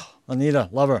 Oh, Anita,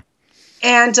 love her.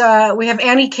 And we have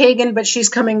Annie Kagan, but she's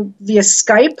coming via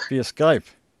Skype. Via Skype.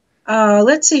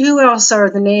 Let's see, who else are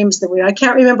the names that I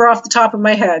can't remember off the top of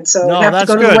my head, so I have to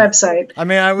go to the website. I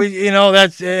mean,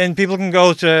 that's, and people can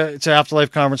go to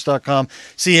afterlifeconference.com,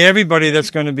 see everybody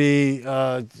that's going to be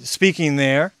speaking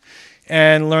there,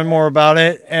 and learn more about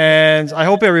it. And I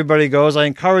hope everybody goes. I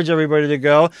encourage everybody to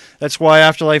go. That's why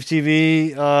Afterlife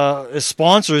TV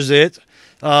sponsors it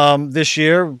this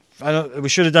year. We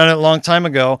should have done it a long time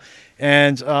ago.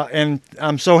 And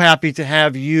I'm so happy to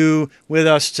have you with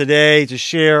us today to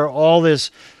share all this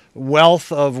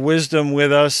wealth of wisdom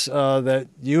with us that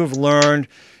you have learned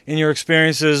in your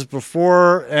experiences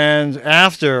before and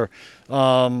after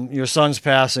your son's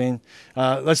passing.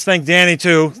 Let's thank Danny,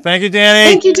 too. Thank you, Danny.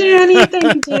 Thank you, Danny.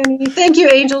 Thank you, Danny. Thank you,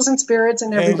 angels and spirits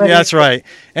and everybody. That's right.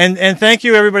 And thank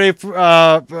you, everybody,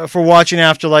 for watching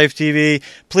Afterlife TV.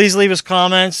 Please leave us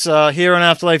comments here on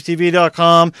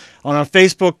afterlifetv.com, on our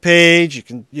Facebook page.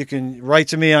 You can write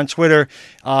to me on Twitter.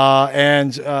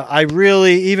 And I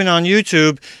really, even on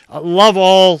YouTube, love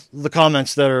all the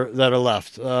comments that are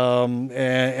left.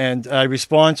 And I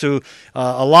respond to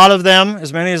a lot of them,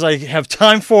 as many as I have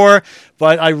time for,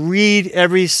 but I read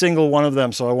every single one of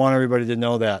them, so I want everybody to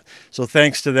know that. So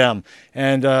thanks to them.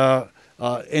 And we're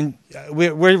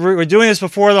doing this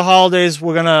before the holidays.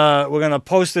 We're gonna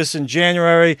post this in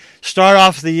January. Start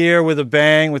off the year with a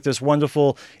bang with this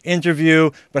wonderful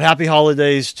interview. But happy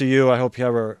holidays to you. I hope you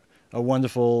have a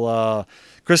wonderful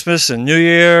Christmas and New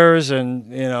Year's,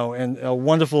 and a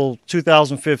wonderful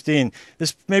 2015.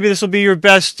 This will be your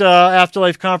best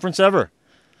Afterlife conference ever.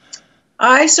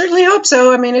 I certainly hope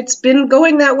so. I mean, it's been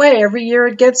going that way. Every year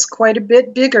it gets quite a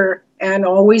bit bigger and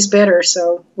always better.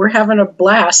 So we're having a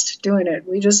blast doing it.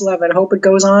 We just love it. I hope it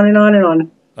goes on and on and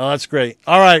on. Oh, that's great.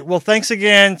 All right. Well, thanks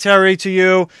again, Terry, to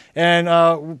you.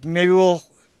 And maybe we'll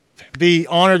be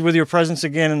honored with your presence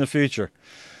again in the future.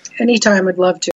 Anytime. I'd love to.